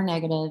 positive or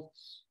negative,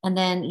 and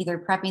then either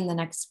prepping the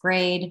next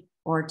grade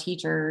or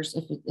teachers,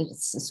 if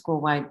it's a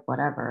school-wide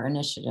whatever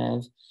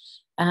initiative.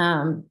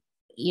 How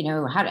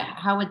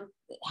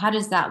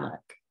does that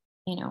look?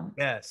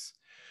 Yes.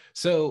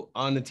 So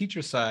on the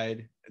teacher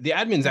side, the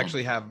admins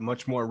actually have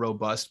much more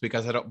robust,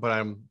 because but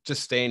I'm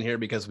just staying here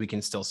because we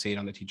can still see it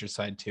on the teacher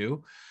side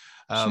too.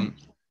 Sure.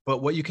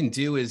 But what you can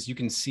do is you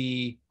can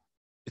see,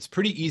 it's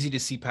pretty easy to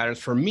see patterns.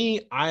 For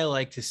me, I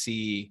like to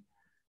see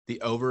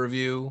the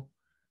overview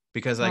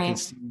because I can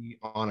see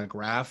on a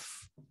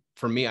graph.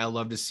 For me, I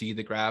love to see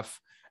the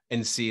graph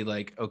and see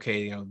like,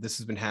 okay, this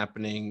has been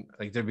happening.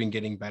 Like they've been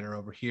getting better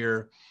over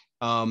here.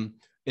 In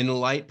the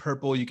light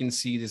purple, you can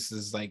see this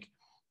is like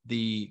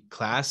the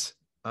class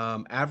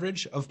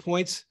average of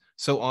points.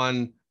 So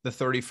on the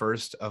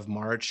 31st of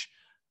March,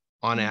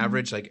 on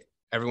average, like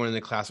everyone in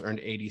the class earned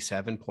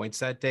 87 points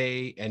that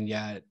day. And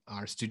yet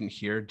our student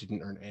here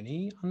didn't earn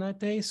any on that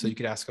day. So you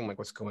could ask them like,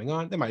 what's going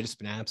on? They might've just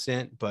been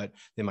absent, but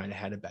they might've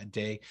had a bad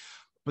day.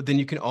 But then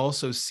you can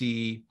also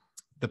see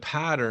the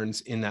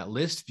patterns in that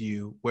list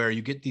view where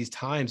you get these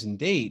times and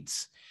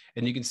dates,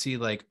 and you can see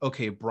like,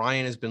 okay,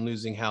 Brian has been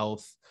losing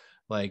health.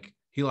 Like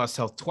he lost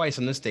health twice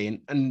on this day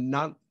and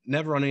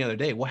never on any other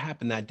day. What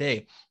happened that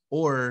day?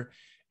 Or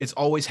it's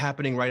always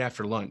happening right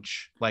after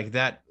lunch. Like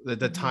that,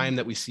 the time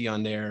that we see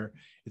on there,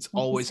 it's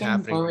like always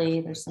happening.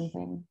 Bullied or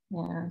something.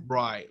 Yeah.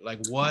 Right. Like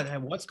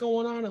what's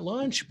going on at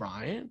lunch,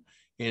 Brian?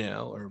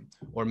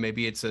 Or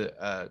maybe it's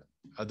the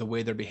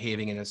way they're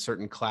behaving in a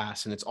certain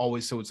class, and it's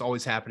always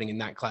happening in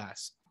that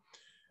class.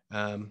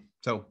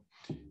 So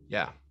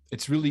yeah,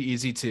 it's really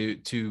easy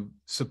to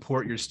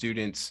support your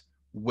students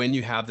when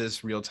you have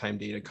this real-time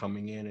data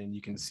coming in, and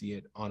you can see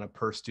it on a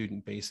per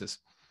student basis.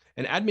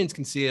 And admins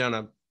can see it on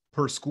a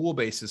per school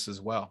basis as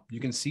well.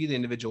 You can see the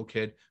individual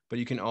kid, but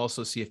you can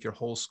also see if your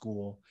whole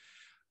school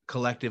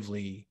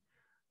collectively,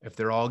 if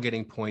they're all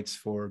getting points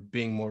for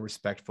being more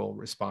respectful,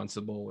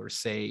 responsible, or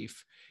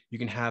safe. You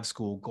can have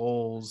school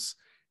goals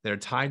that are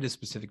tied to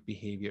specific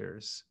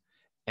behaviors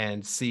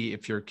and see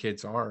if your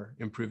kids are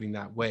improving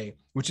that way,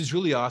 which is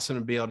really awesome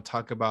to be able to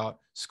talk about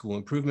school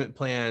improvement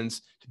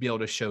plans, to be able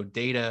to show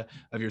data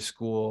of your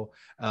school,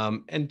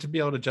 and to be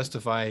able to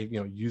justify,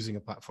 using a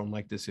platform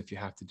like this if you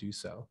have to do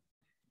so.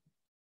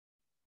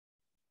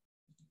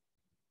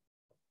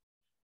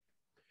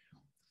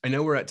 I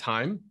know we're at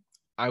time.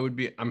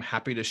 I'm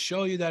happy to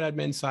show you that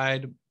admin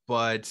side,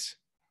 but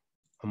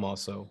I'm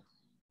also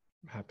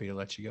happy to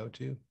let you go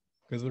too,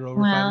 because we're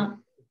over 5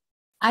 minutes.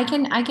 I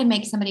can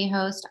make somebody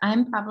host.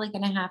 I'm probably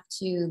going to have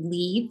to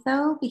leave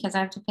though, because I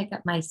have to pick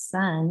up my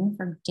son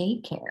from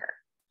daycare.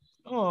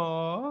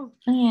 Oh,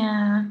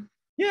 yeah.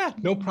 Yeah,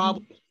 no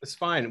problem. It's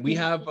fine. We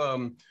have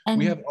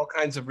all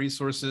kinds of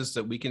resources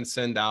that we can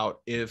send out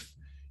if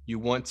you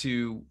want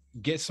to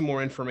get some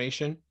more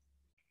information.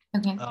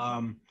 Okay.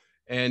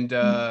 And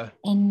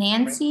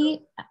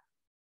Nancy,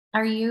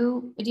 do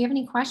you have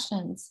any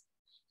questions?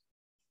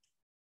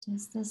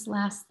 Does this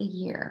last the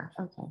year?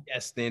 Okay.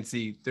 Yes,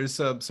 Nancy. There's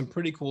some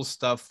pretty cool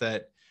stuff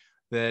that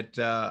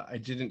I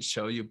didn't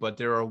show you,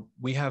 but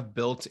we have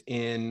built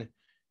in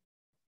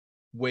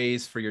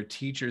ways for your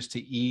teachers to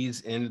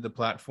ease into the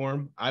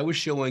platform. I was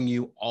showing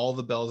you all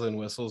the bells and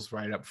whistles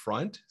right up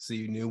front, so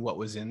you knew what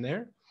was in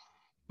there.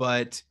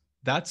 But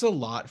that's a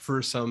lot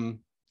for some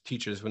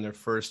teachers when they're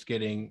first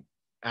getting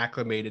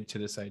acclimated to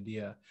this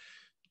idea.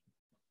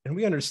 And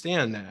we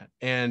understand that.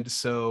 And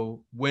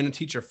so when a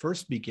teacher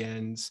first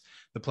begins,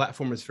 the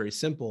platform is very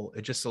simple.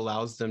 It just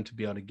allows them to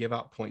be able to give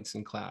out points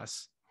in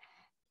class.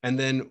 And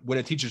then when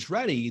a teacher's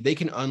ready, they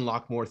can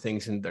unlock more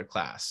things in their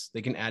class.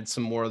 They can add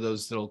some more of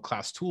those little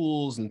class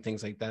tools and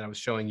things like that I was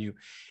showing you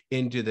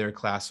into their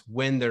class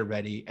when they're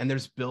ready. And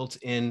there's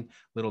built-in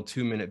little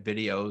 2-minute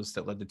videos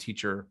that let the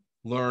teacher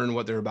learn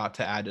what they're about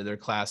to add to their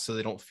class, so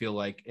they don't feel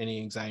like any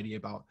anxiety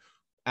about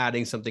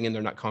adding something in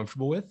they're not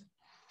comfortable with.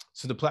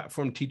 So the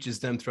platform teaches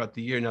them throughout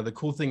the year. Now, the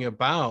cool thing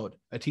about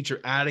a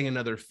teacher adding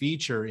another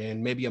feature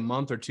in maybe a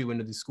month or two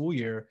into the school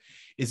year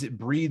is it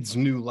breathes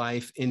new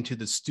life into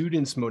the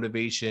students'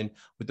 motivation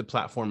with the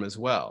platform as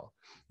well.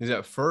 Because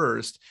at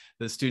first,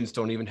 the students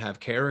don't even have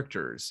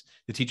characters.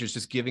 The teacher's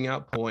just giving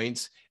out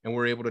points, and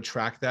we're able to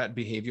track that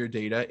behavior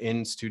data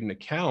in student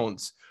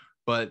accounts.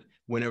 But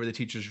whenever the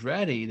teacher's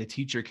ready, the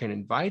teacher can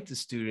invite the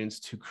students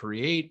to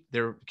create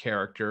their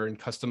character and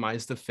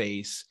customize the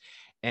face.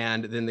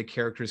 And then the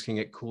characters can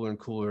get cooler and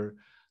cooler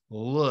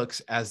looks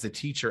as the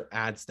teacher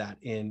adds that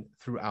in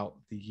throughout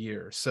the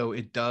year. So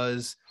it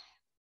does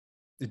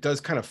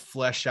kind of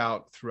flesh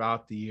out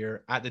throughout the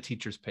year at the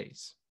teacher's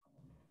pace.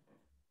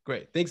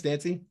 Great. Thanks,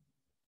 Nancy.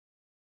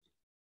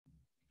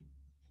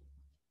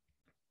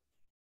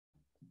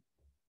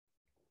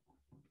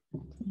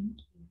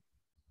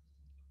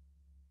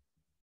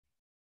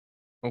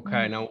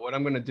 Okay, now what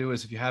I'm going to do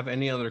is, if you have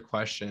any other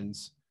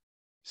questions,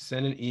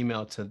 send an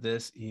email to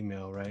this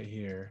email right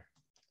here.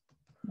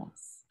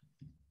 Yes.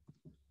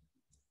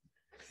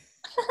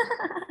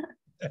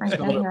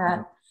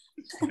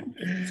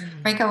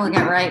 Franco will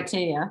get right to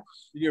you.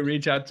 You can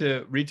reach out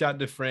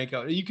to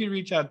Franco. You can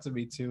reach out to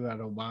me too. I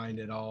don't mind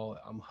at all.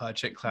 I'm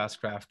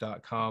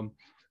hutch@classcraft.com.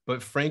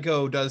 But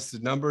Franco does the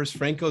numbers.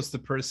 Franco's the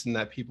person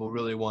that people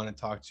really want to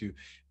talk to,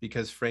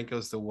 because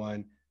Franco's the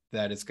one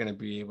that is going to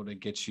be able to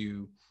get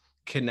you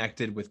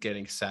connected with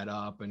getting set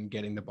up and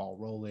getting the ball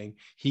rolling.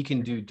 He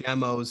can do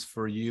demos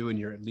for you and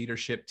your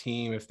leadership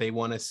team if they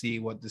want to see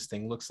what this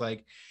thing looks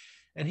like.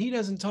 And he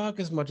doesn't talk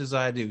as much as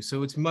I do,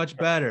 so it's much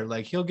better.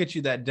 Like, he'll get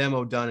you that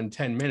demo done in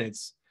 10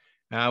 minutes.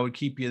 I would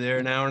keep you there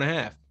an hour and a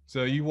half.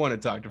 So you want to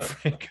talk to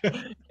Frank.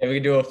 If we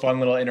could do a fun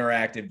little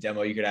interactive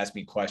demo, you could ask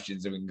me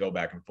questions and we can go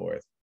back and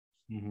forth.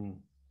 Mm-hmm.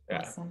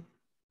 Yeah. Awesome.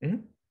 Mm-hmm.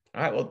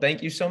 All right. Well,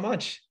 thank you so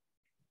much.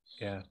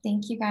 Yeah.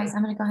 Thank you, guys.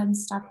 I'm going to go ahead and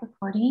stop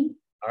recording.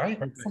 All right.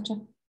 Such a